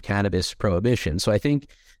result of cannabis prohibition. So I think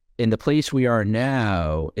in the place we are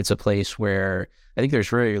now, it's a place where I think there's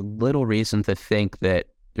very little reason to think that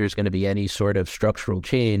there's going to be any sort of structural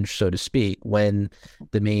change, so to speak, when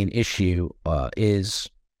the main issue is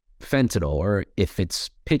fentanyl, or if it's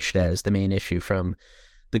pitched as the main issue from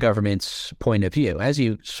the government's point of view. As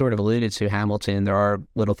you sort of alluded to, Hamilton, there are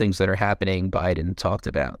little things that are happening. Biden talked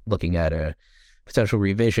about looking at a potential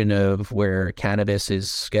revision of where cannabis is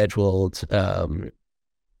scheduled.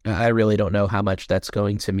 I really don't know how much that's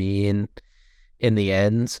going to mean in the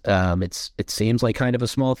end. It seems like kind of a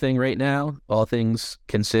small thing right now, all things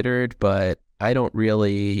considered, but I don't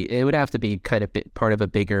really. It would have to be kind of part of a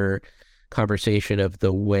bigger conversation of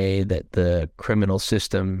the way that the criminal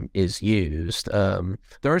system is used. There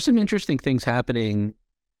are some interesting things happening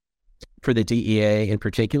for the DEA in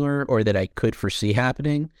particular, or that I could foresee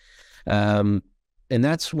happening. And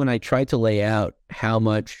that's when I tried to lay out how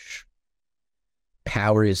much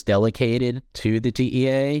power is delegated to the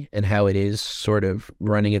DEA and how it is sort of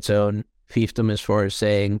running its own fiefdom as far as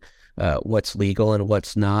saying what's legal and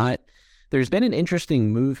what's not. There's been an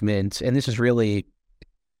interesting movement, and this has really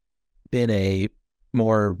been a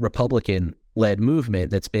more Republican-led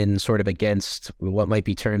movement that's been sort of against what might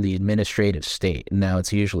be termed the administrative state. And now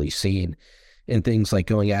it's usually seen in things like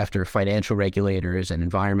going after financial regulators and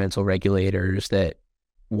environmental regulators that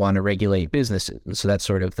want to regulate businesses. And so that's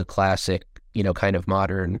sort of the classic, kind of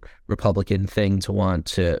modern Republican thing to want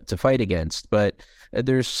to fight against. But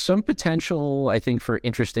there's some potential, I think, for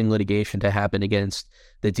interesting litigation to happen against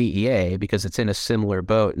the DEA because it's in a similar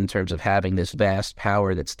boat in terms of having this vast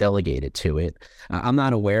power that's delegated to it. I'm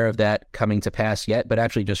not aware of that coming to pass yet, but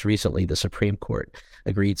actually just recently the Supreme Court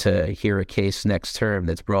agreed to hear a case next term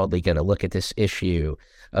that's broadly going to look at this issue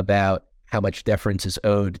about how much deference is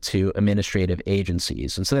owed to administrative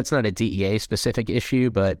agencies. And so that's not a DEA-specific issue,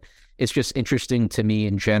 but it's just interesting to me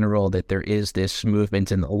in general that there is this movement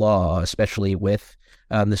in the law, especially with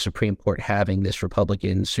the Supreme Court having this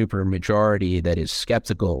Republican supermajority that is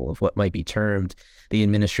skeptical of what might be termed the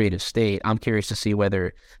administrative state. I'm curious to see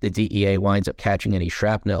whether the DEA winds up catching any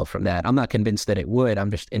shrapnel from that. I'm not convinced that it would.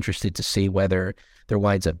 I'm just interested to see whether there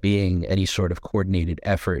winds up being any sort of coordinated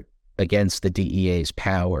effort against the DEA's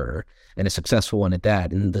power, and a successful one at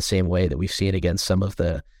that, in the same way that we've seen against some of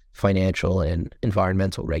the financial and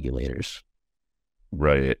environmental regulators.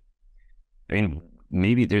 Right. I mean,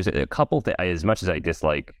 maybe there's a couple that, as much as I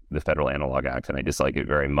dislike the Federal Analog Act, and I dislike it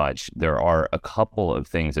very much, there are a couple of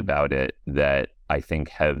things about it that I think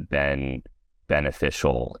have been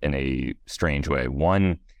beneficial in a strange way.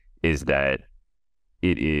 One is that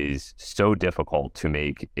it is so difficult to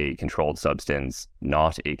make a controlled substance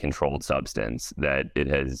not a controlled substance that it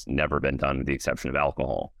has never been done with the exception of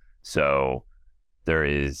alcohol. So there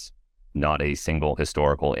is not a single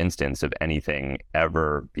historical instance of anything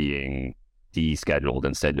ever being descheduled.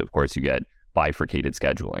 Instead, of course, you get bifurcated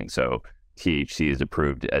scheduling. So THC is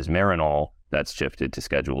approved as Marinol, that's shifted to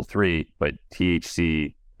Schedule 3, but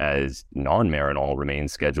THC as non-Marinol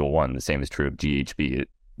remains Schedule 1. The same is true of GHB.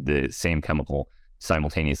 The same chemical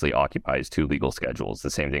simultaneously occupies two legal schedules.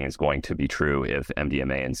 The same thing is going to be true if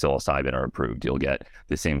MDMA and psilocybin are approved. You'll get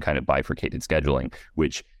the same kind of bifurcated scheduling,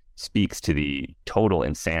 which speaks to the total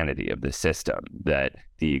insanity of the system, that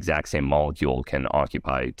the exact same molecule can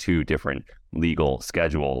occupy two different legal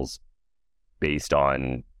schedules based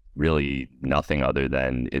on really nothing other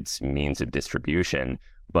than its means of distribution.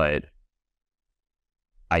 But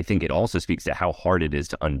I think it also speaks to how hard it is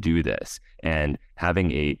to undo this. And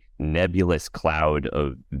having a nebulous cloud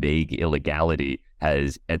of vague illegality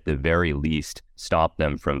has, at the very least, stopped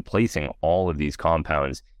them from placing all of these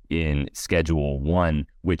compounds in Schedule 1,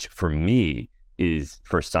 which for me is,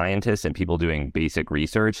 for scientists and people doing basic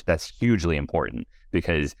research, that's hugely important,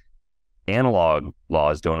 because analog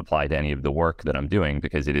laws don't apply to any of the work that I'm doing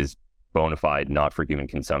because it is bona fide, not for human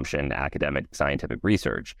consumption, academic, scientific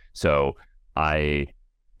research. So I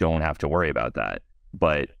don't have to worry about that.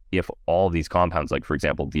 But if all these compounds, like for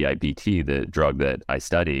example, DIBT, the drug that I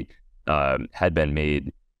study, had been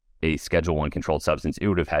made a Schedule 1 controlled substance, it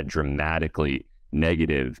would have had dramatically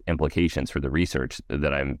negative implications for the research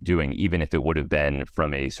that I'm doing, even if it would have been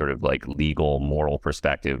from a sort of like legal, moral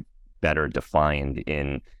perspective, better defined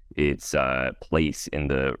in its place in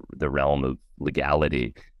the realm of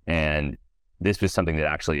legality. And this was something that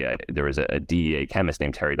actually, there was a DEA chemist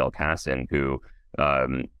named Terry Delcassin who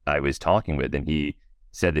I was talking with, and he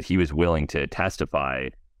said that he was willing to testify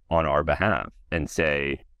on our behalf and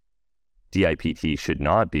say DIPT should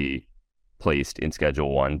not be placed in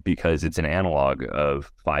Schedule 1 because it's an analog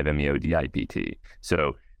of 5-MeO-DIPT.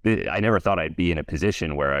 So I never thought I'd be in a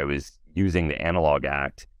position where I was using the Analog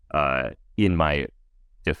Act in my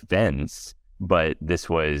defense, but this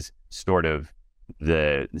was sort of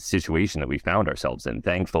the situation that we found ourselves in.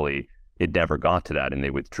 Thankfully, it never got to that, and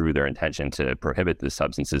they withdrew their intention to prohibit the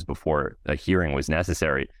substances before a hearing was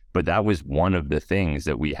necessary. But that was one of the things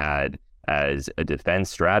that we had as a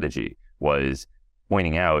defense strategy, was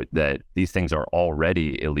pointing out that these things are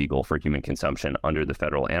already illegal for human consumption under the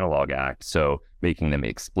Federal Analog Act. So making them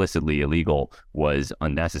explicitly illegal was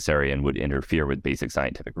unnecessary and would interfere with basic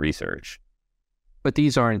scientific research. But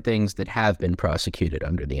these aren't things that have been prosecuted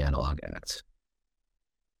under the Analog Act.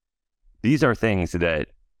 These are things that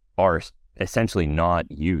are essentially not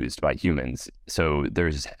used by humans. So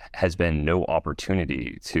has been no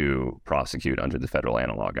opportunity to prosecute under the Federal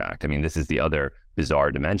Analog Act. I mean, this is the other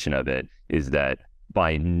bizarre dimension of it, is that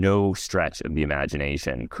by no stretch of the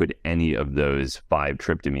imagination could any of those 5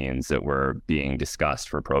 tryptamines that were being discussed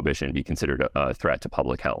for prohibition be considered a threat to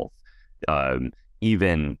public health.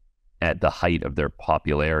 Even at the height of their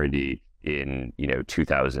popularity in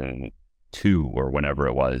 2002 or whenever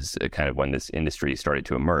it was, kind of when this industry started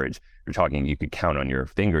to emerge, you could count on your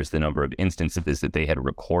fingers the number of instances that they had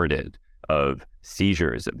recorded of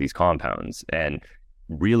seizures of these compounds. And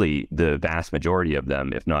really the vast majority of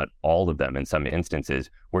them, if not all of them in some instances,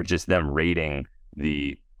 were just them raiding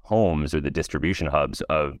the homes or the distribution hubs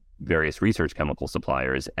of various research chemical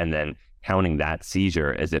suppliers and then counting that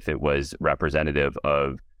seizure as if it was representative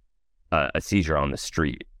of a seizure on the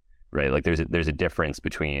street, right? Like there's a difference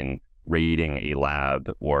between raiding a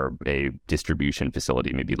lab or a distribution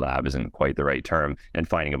facility, maybe lab isn't quite the right term, and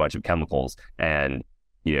finding a bunch of chemicals and,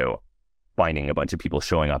 finding a bunch of people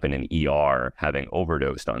showing up in an ER having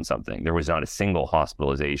overdosed on something. There was not a single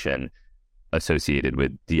hospitalization associated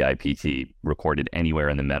with DIPT recorded anywhere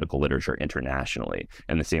in the medical literature internationally.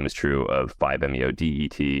 And the same is true of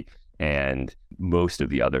 5-MeO-DET and most of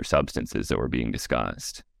the other substances that were being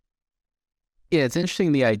discussed. Yeah, it's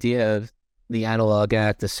interesting, the idea of the Analog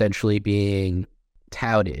Act essentially being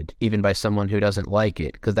touted even by someone who doesn't like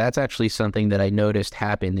it, because that's actually something that I noticed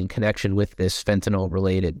happened in connection with this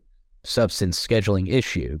fentanyl-related substance scheduling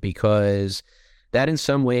issue, because that in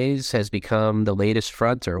some ways has become the latest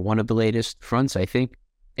front, or one of the latest fronts, I think,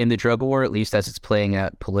 in the drug war, at least as it's playing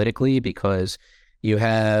out politically, because you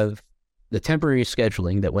have the temporary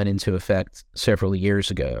scheduling that went into effect several years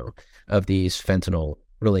ago of these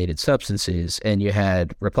fentanyl-related substances, and you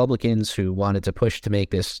had Republicans who wanted to push to make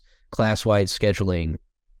this class-wide scheduling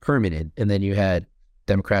permanent, and then you had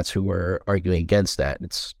Democrats who were arguing against that.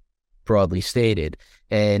 It's broadly stated.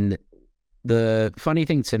 And the funny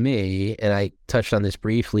thing to me, and I touched on this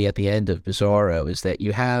briefly at the end of Bizarro, is that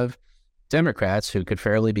you have Democrats who could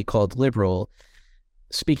fairly be called liberal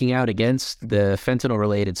speaking out against the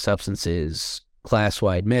fentanyl-related substances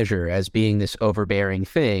class-wide measure as being this overbearing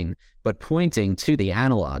thing, but pointing to the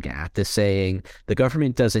Analog Act as saying the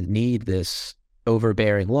government doesn't need this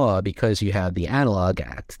overbearing law because you have the Analog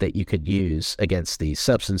Act that you could use against these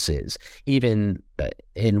substances. Even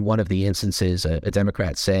in one of the instances, a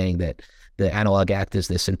Democrat saying that the Analog Act is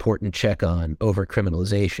this important check on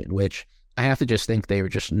overcriminalization, which I have to just think they were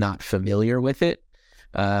just not familiar with it,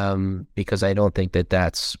 because I don't think that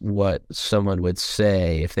that's what someone would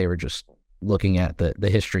say if they were just looking at the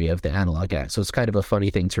history of the Analog Act. So it's kind of a funny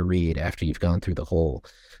thing to read after you've gone through the whole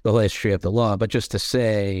history of the law. But just to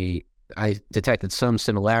say, I detected some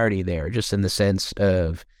similarity there, just in the sense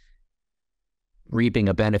of reaping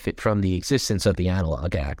a benefit from the existence of the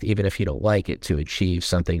Analog Act, even if you don't like it, to achieve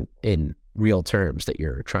something in real terms that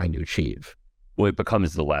you're trying to achieve. Well, it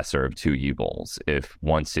becomes the lesser of two evils. If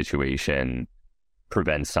one situation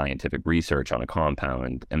prevents scientific research on a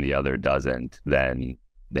compound and the other doesn't, then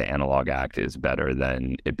the Analog Act is better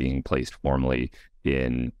than it being placed formally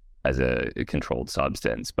in as a controlled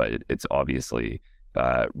substance. But it's obviously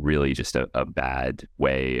really just a bad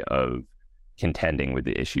way of contending with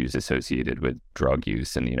the issues associated with drug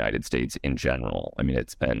use in the United States in general. I mean,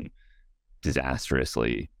 it's been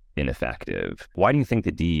disastrously ineffective. Why do you think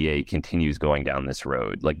the DEA continues going down this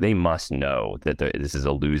road? Like, they must know that this is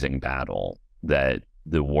a losing battle, that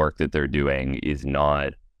the work that they're doing is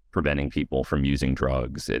not preventing people from using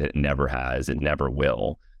drugs. It never has, it never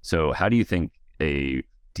will. So how do you think a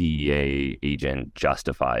DEA agent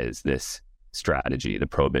justifies this strategy, the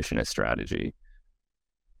prohibitionist strategy?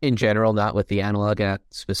 In general, not with the Analog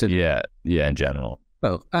Act specifically. Yeah, in general.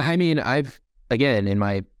 Oh, I mean, again, in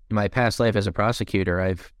my past life as a prosecutor,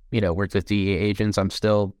 I've worked with DEA agents. I'm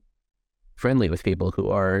still friendly with people who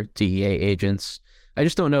are DEA agents. I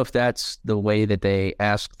just don't know if that's the way that they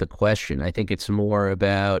ask the question. I think it's more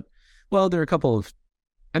about, well, there are a couple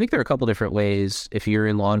different ways, if you're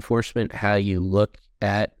in law enforcement, how you look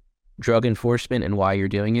at drug enforcement and why you're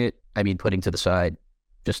doing it. I mean, putting to the side,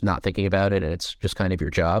 just not thinking about it, and it's just kind of your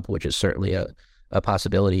job, which is certainly a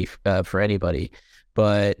possibility for anybody.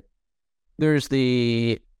 But there's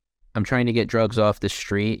I'm trying to get drugs off the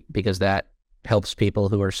street because that helps people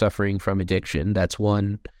who are suffering from addiction. That's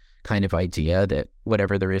one kind of idea, that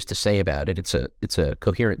whatever there is to say about it, it's a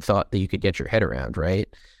coherent thought that you could get your head around, right?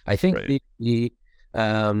 I think right.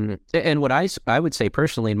 And what I would say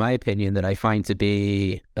personally, in my opinion, that I find to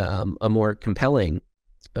be a more compelling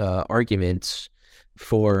argument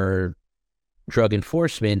for drug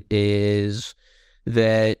enforcement is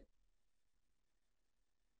that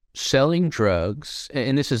selling drugs,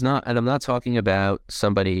 and this is not, and I'm not talking about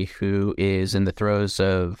somebody who is in the throes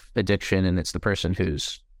of addiction and it's the person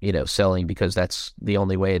who's, selling because that's the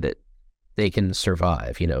only way that they can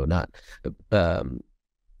survive, not,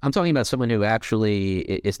 I'm talking about someone who actually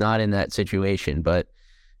is not in that situation, but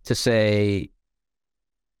to say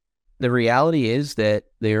the reality is that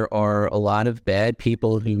there are a lot of bad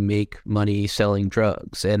people who make money selling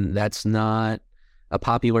drugs, and that's not a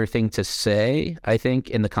popular thing to say, I think,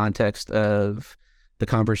 in the context of the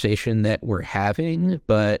conversation that we're having,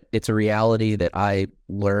 but it's a reality that I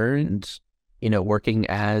learned, working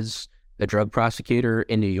as a drug prosecutor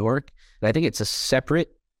in New York. And I think it's a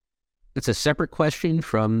separate question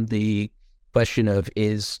from the question of,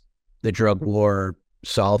 is the drug war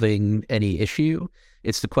solving any issue?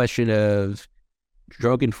 It's the question of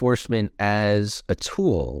drug enforcement as a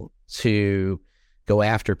tool to go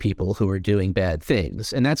after people who are doing bad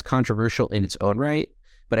things. And that's controversial in its own right.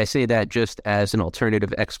 But I say that just as an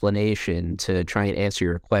alternative explanation to try and answer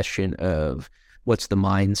your question of what's the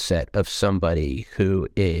mindset of somebody who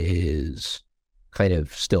is kind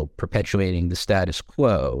of still perpetuating the status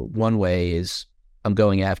quo. One way is, I'm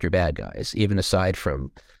going after bad guys, even aside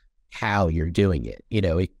from how you're doing it.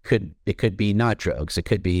 It could be not drugs. It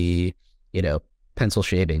could be, pencil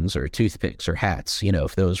shavings or toothpicks or hats,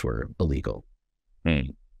 if those were illegal.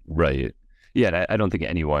 Right. Yeah, I don't think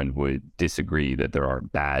anyone would disagree that there are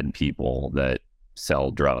bad people that sell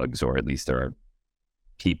drugs, or at least there are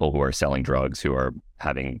people who are selling drugs who are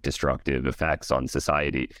having destructive effects on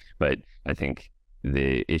society. But I think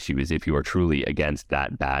the issue is, if you are truly against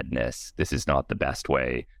that badness, this is not the best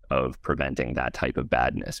way of preventing that type of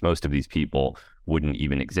badness. Most of these people wouldn't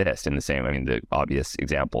even exist in the same. I mean, the obvious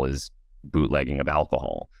example is bootlegging of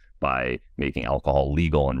alcohol. By making alcohol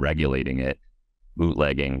legal and regulating it,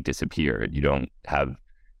 bootlegging disappeared. You don't have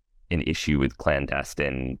an issue with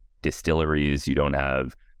clandestine distilleries. You don't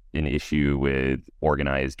have an issue with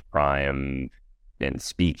organized crime and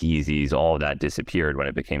speakeasies. All of that disappeared when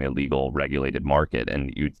it became a legal, regulated market.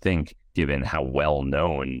 And you'd think, given how well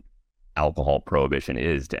known alcohol prohibition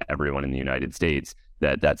is to everyone in the United States,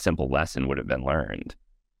 that simple lesson would have been learned.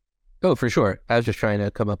 Oh, for sure. I was just trying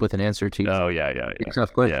to come up with an answer to Oh, yeah.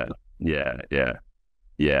 tough question. Yeah.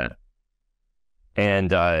 And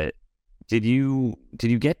did you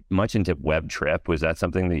get much into Web Trip? Was that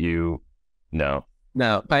something that you? No.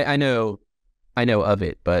 No, I know of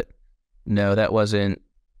it, but no, that wasn't.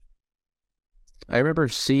 I remember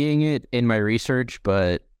seeing it in my research,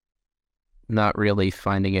 but not really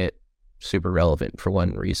finding it super relevant for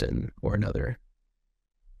one reason or another.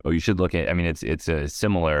 Oh, you should look at. I mean, it's a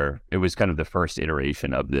similar. It was kind of the first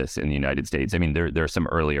iteration of this in the United States. I mean, there's some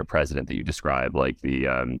earlier precedent that you described, like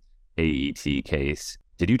the AET case.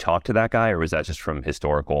 Did you talk to that guy, or was that just from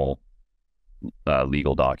historical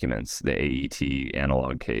legal documents? The AET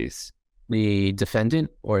analog case. The defendant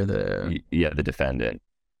or the the defendant.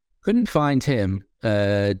 Couldn't find him.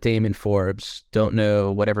 Damon Forbes. Don't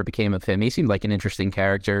know whatever became of him. He seemed like an interesting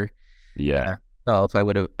character. Yeah. Well, if I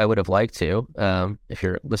would have liked to. If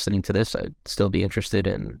you're listening to this, I'd still be interested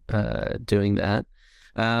in doing that.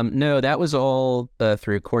 No, that was all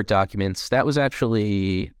through court documents. That was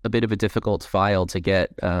actually a bit of a difficult file to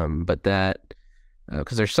get, but that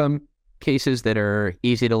because there's some cases that are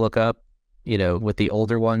easy to look up. With the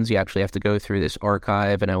older ones, you actually have to go through this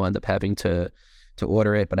archive, and I wound up having to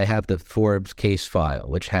order it. But I have the Forbes case file,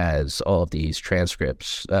 which has all of these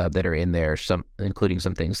transcripts that are in there, including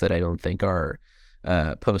some things that I don't think are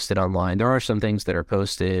posted online. There are some things that are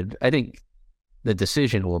posted. I think the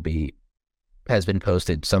decision has been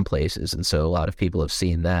posted some places, and so a lot of people have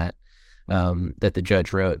seen that the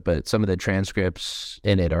judge wrote. But some of the transcripts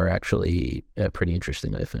in it are actually pretty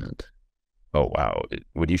interesting, I found. Oh, wow.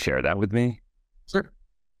 Would you share that with me? Sure.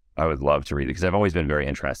 I would love to read it, because I've always been very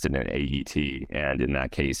interested in AET and in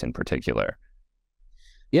that case in particular.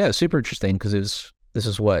 Yeah, super interesting, because this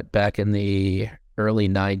is what, back in the early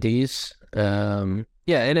 90s. And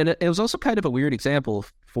it was also kind of a weird example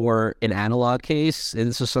for an analog case. And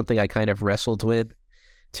this is something I kind of wrestled with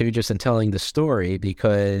too, just in telling the story,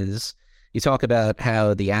 because you talk about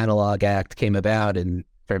how the Analog Act came about in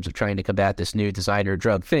terms of trying to combat this new designer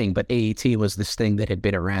drug thing, but AET was this thing that had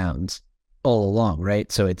been around all along, right?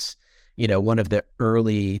 So it's, one of the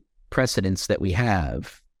early precedents that we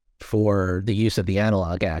have for the use of the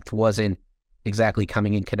Analog Act wasn't exactly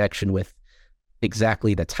coming in connection with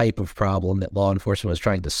exactly the type of problem that law enforcement was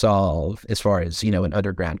trying to solve, as far as, an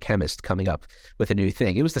underground chemist coming up with a new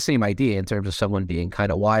thing. It was the same idea in terms of someone being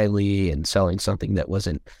kind of wily and selling something that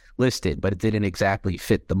wasn't listed, but it didn't exactly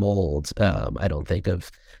fit the mold, I don't think, of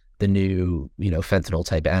the new, fentanyl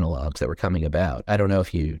type analogs that were coming about. I don't know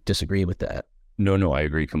if you disagree with that. No, I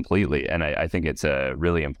agree completely. And I think it's a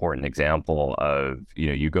really important example of,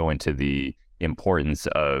 you go into the importance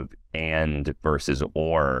of and versus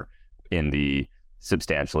or in the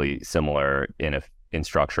substantially similar in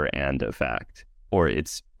structure and effect, or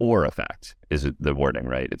it's or effect is the wording,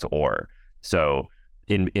 right? It's or. So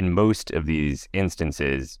in most of these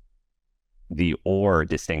instances, the or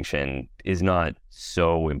distinction is not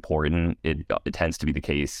so important. It tends to be the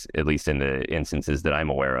case, at least in the instances that I'm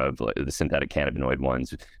aware of, like the synthetic cannabinoid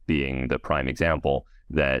ones being the prime example,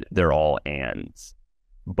 that they're all ands.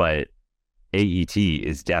 But AET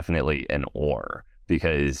is definitely an or,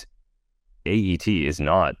 because AET is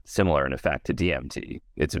not similar in effect to DMT.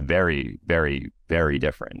 It's very, very, very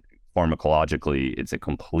different. Pharmacologically, it's a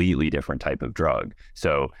completely different type of drug.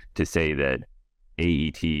 So to say that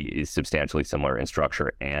AET is substantially similar in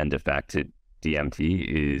structure and effect to DMT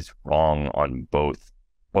is wrong on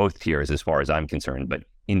both tiers as far as I'm concerned, but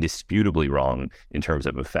indisputably wrong in terms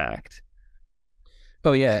of effect.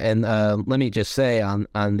 Oh yeah, and let me just say on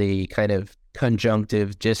the kind of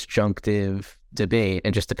conjunctive disjunctive debate,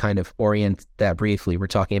 and just to kind of orient that briefly, we're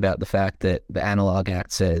talking about the fact that the Analog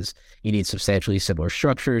Act says you need substantially similar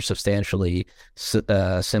structure, substantially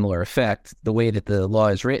similar effect. The way that the law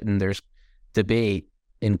is written, there's debate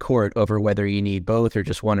in court over whether you need both or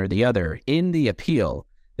just one or the other. In the appeal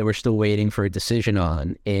that we're still waiting for a decision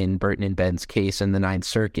on in Burton and Ben's case in the Ninth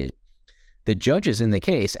Circuit, the judges in the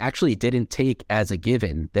case actually didn't take as a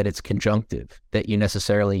given that it's conjunctive, that you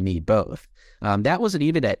necessarily need both. That wasn't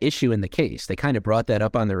even at issue in the case. They kind of brought that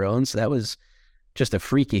up on their own. So that was just a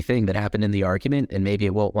freaky thing that happened in the argument, and maybe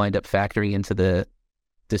it won't wind up factoring into the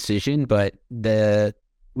decision, but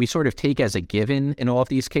we sort of take as a given in all of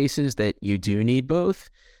these cases that you do need both,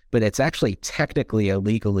 but it's actually technically a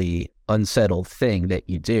legally unsettled thing that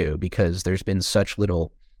you do, because there's been such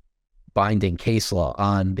little binding case law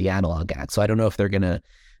on the Analog Act. So I don't know if they're going to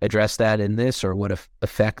address that in this, or what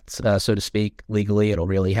effect, so to speak, legally it'll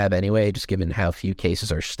really have anyway, just given how few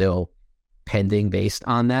cases are still pending based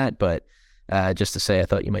on that. But just to say, I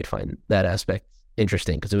thought you might find that aspect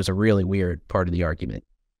interesting, because it was a really weird part of the argument.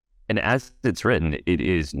 And as it's written, it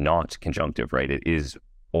is not conjunctive, right? It is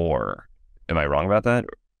or. Am I wrong about that?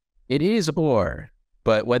 It is or,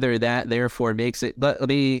 but whether that therefore makes it,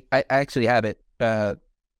 I actually have it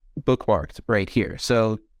bookmarked right here.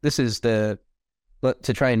 So this is to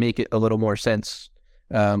try and make it a little more sense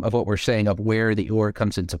of what we're saying, of where the or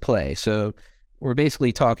comes into play. So we're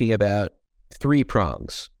basically talking about three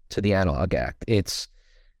prongs to the Analog Act. It's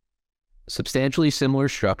substantially similar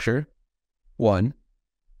structure, 1,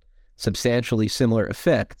 substantially similar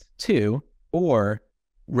effect, 2, or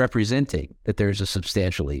representing that there's a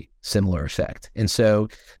substantially similar effect. And so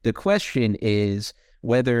the question is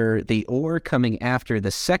whether the or coming after the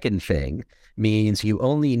second thing means you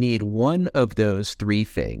only need one of those three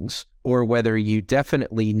things, or whether you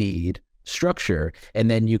definitely need structure, and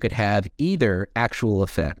then you could have either actual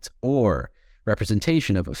effect or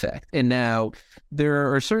representation of effect. And now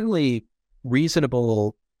there are certainly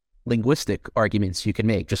reasonable linguistic arguments you can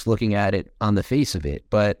make just looking at it on the face of it.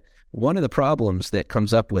 But one of the problems that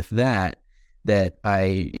comes up with that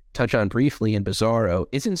I touch on briefly in Bizarro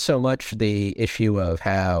isn't so much the issue of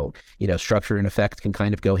how, structure and effect can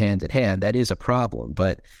kind of go hand in hand. That is a problem.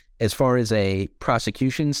 But as far as a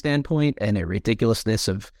prosecution standpoint and a ridiculousness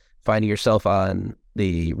of finding yourself on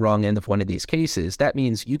the wrong end of one of these cases, that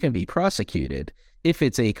means you can be prosecuted. If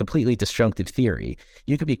it's a completely disjunctive theory,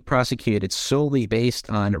 you can be prosecuted solely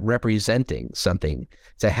based on representing something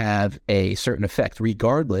to have a certain effect,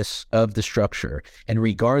 regardless of the structure and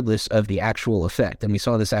regardless of the actual effect. And we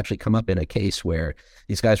saw this actually come up in a case where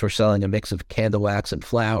these guys were selling a mix of candle wax and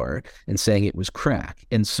flour and saying it was crack.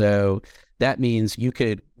 And so that means you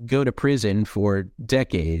could go to prison for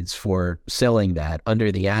decades for selling that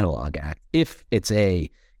under the Analog Act if it's a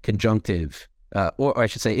conjunctive or I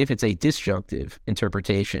should say, if it's a disjunctive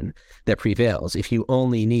interpretation that prevails. If you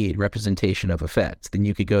only need representation of effect, then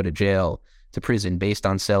you could go to jail, to prison, based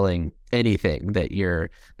on selling anything that you're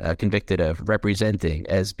convicted of representing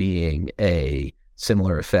as being a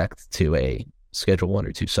similar effect to a Schedule 1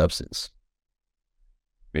 or 2 substance.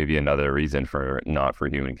 Maybe another reason for not for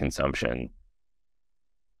human consumption.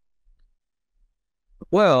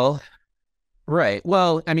 Well, right.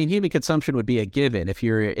 Well, I mean, human consumption would be a given if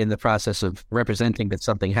you're in the process of representing that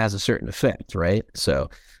something has a certain effect, right? So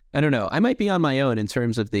I don't know. I might be on my own in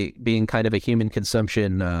terms of being kind of a human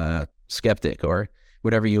consumption skeptic, or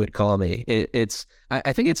whatever you would call me.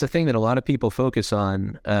 I think it's a thing that a lot of people focus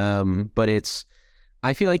on, but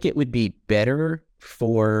I feel like it would be better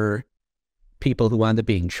for people who wind up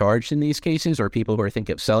being charged in these cases or people who are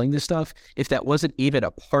thinking of selling this stuff, if that wasn't even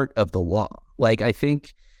a part of the law. Like, I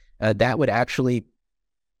think that would actually,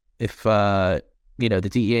 if, the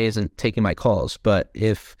DEA isn't taking my calls, but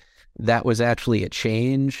if that was actually a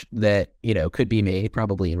change that, could be made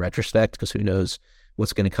probably in retrospect, because who knows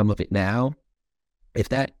what's going to come of it now. If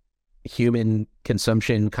that human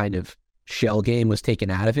consumption kind of shell game was taken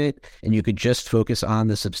out of it and you could just focus on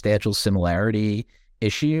the substantial similarity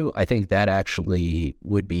issue, I think that actually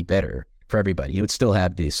would be better for everybody. You would still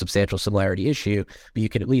have the substantial similarity issue, but you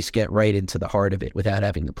could at least get right into the heart of it without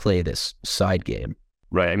having to play this side game.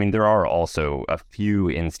 Right. I mean, there are also a few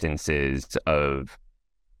instances of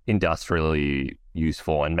industrially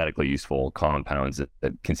useful and medically useful compounds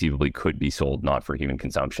that conceivably could be sold not for human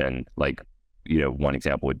consumption. Like, one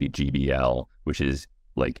example would be GBL, which is,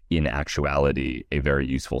 like, in actuality, a very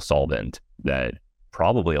useful solvent that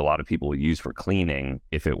probably a lot of people would use for cleaning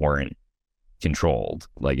if it weren't controlled.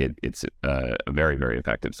 Like, it's a very, very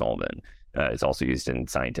effective solvent. It's also used in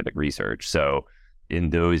scientific research. So in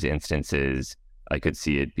those instances, I could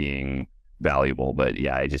see it being valuable, but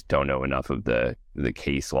yeah, I just don't know enough of the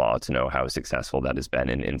case law to know how successful that has been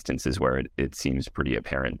in instances where it seems pretty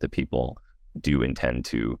apparent that people do intend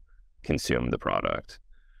to consume the product.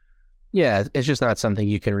 Yeah, it's just not something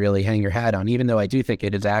you can really hang your hat on, even though I do think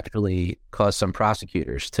it has actually caused some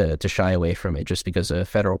prosecutors to shy away from it, just because a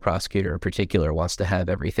federal prosecutor in particular wants to have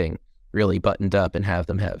everything really buttoned up and have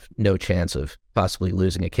them have no chance of possibly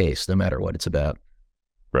losing a case, no matter what it's about.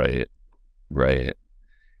 Right.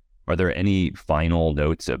 Are there any final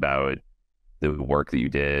notes about the work that you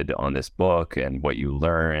did on this book and what you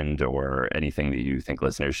learned, or anything that you think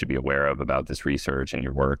listeners should be aware of about this research and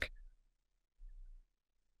your work?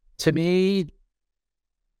 To me,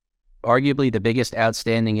 arguably the biggest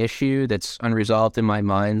outstanding issue that's unresolved in my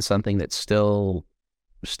mind, something that still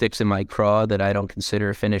sticks in my craw that I don't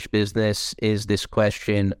consider finished business, is this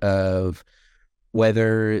question of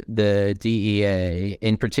whether the DEA,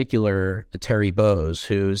 in particular Terry Bowes,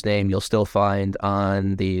 whose name you'll still find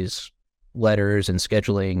on these letters and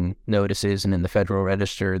scheduling notices and in the Federal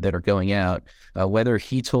Register that are going out, whether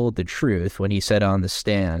he told the truth when he said on the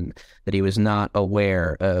stand that he was not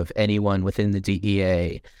aware of anyone within the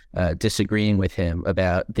DEA disagreeing with him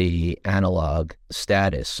about the analog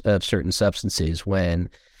status of certain substances, when,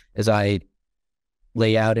 as I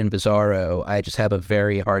lay out in Bizarro, I just have a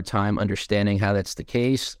very hard time understanding how that's the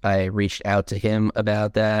case. I reached out to him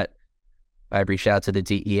about that. I've reached out to the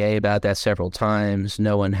DEA about that several times.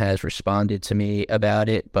 No one has responded to me about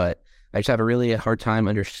it, but I just have a really hard time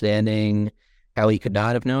understanding how he could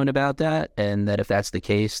not have known about that, and that if that's the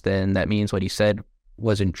case, then that means what he said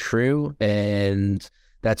wasn't true, and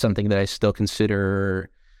that's something that I still consider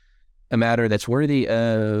a matter that's worthy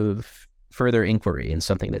of further inquiry and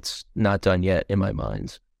something that's not done yet in my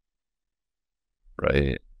mind.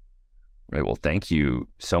 Right. Well, thank you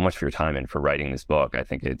so much for your time and for writing this book. I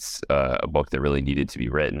think it's a book that really needed to be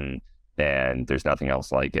written, and there's nothing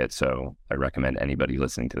else like it. So I recommend anybody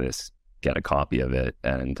listening to this get a copy of it.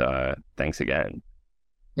 And thanks again.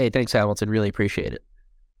 Hey, thanks, Hamilton. Really appreciate it.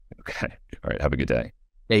 Okay. All right. Have a good day.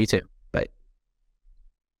 Yeah, you too.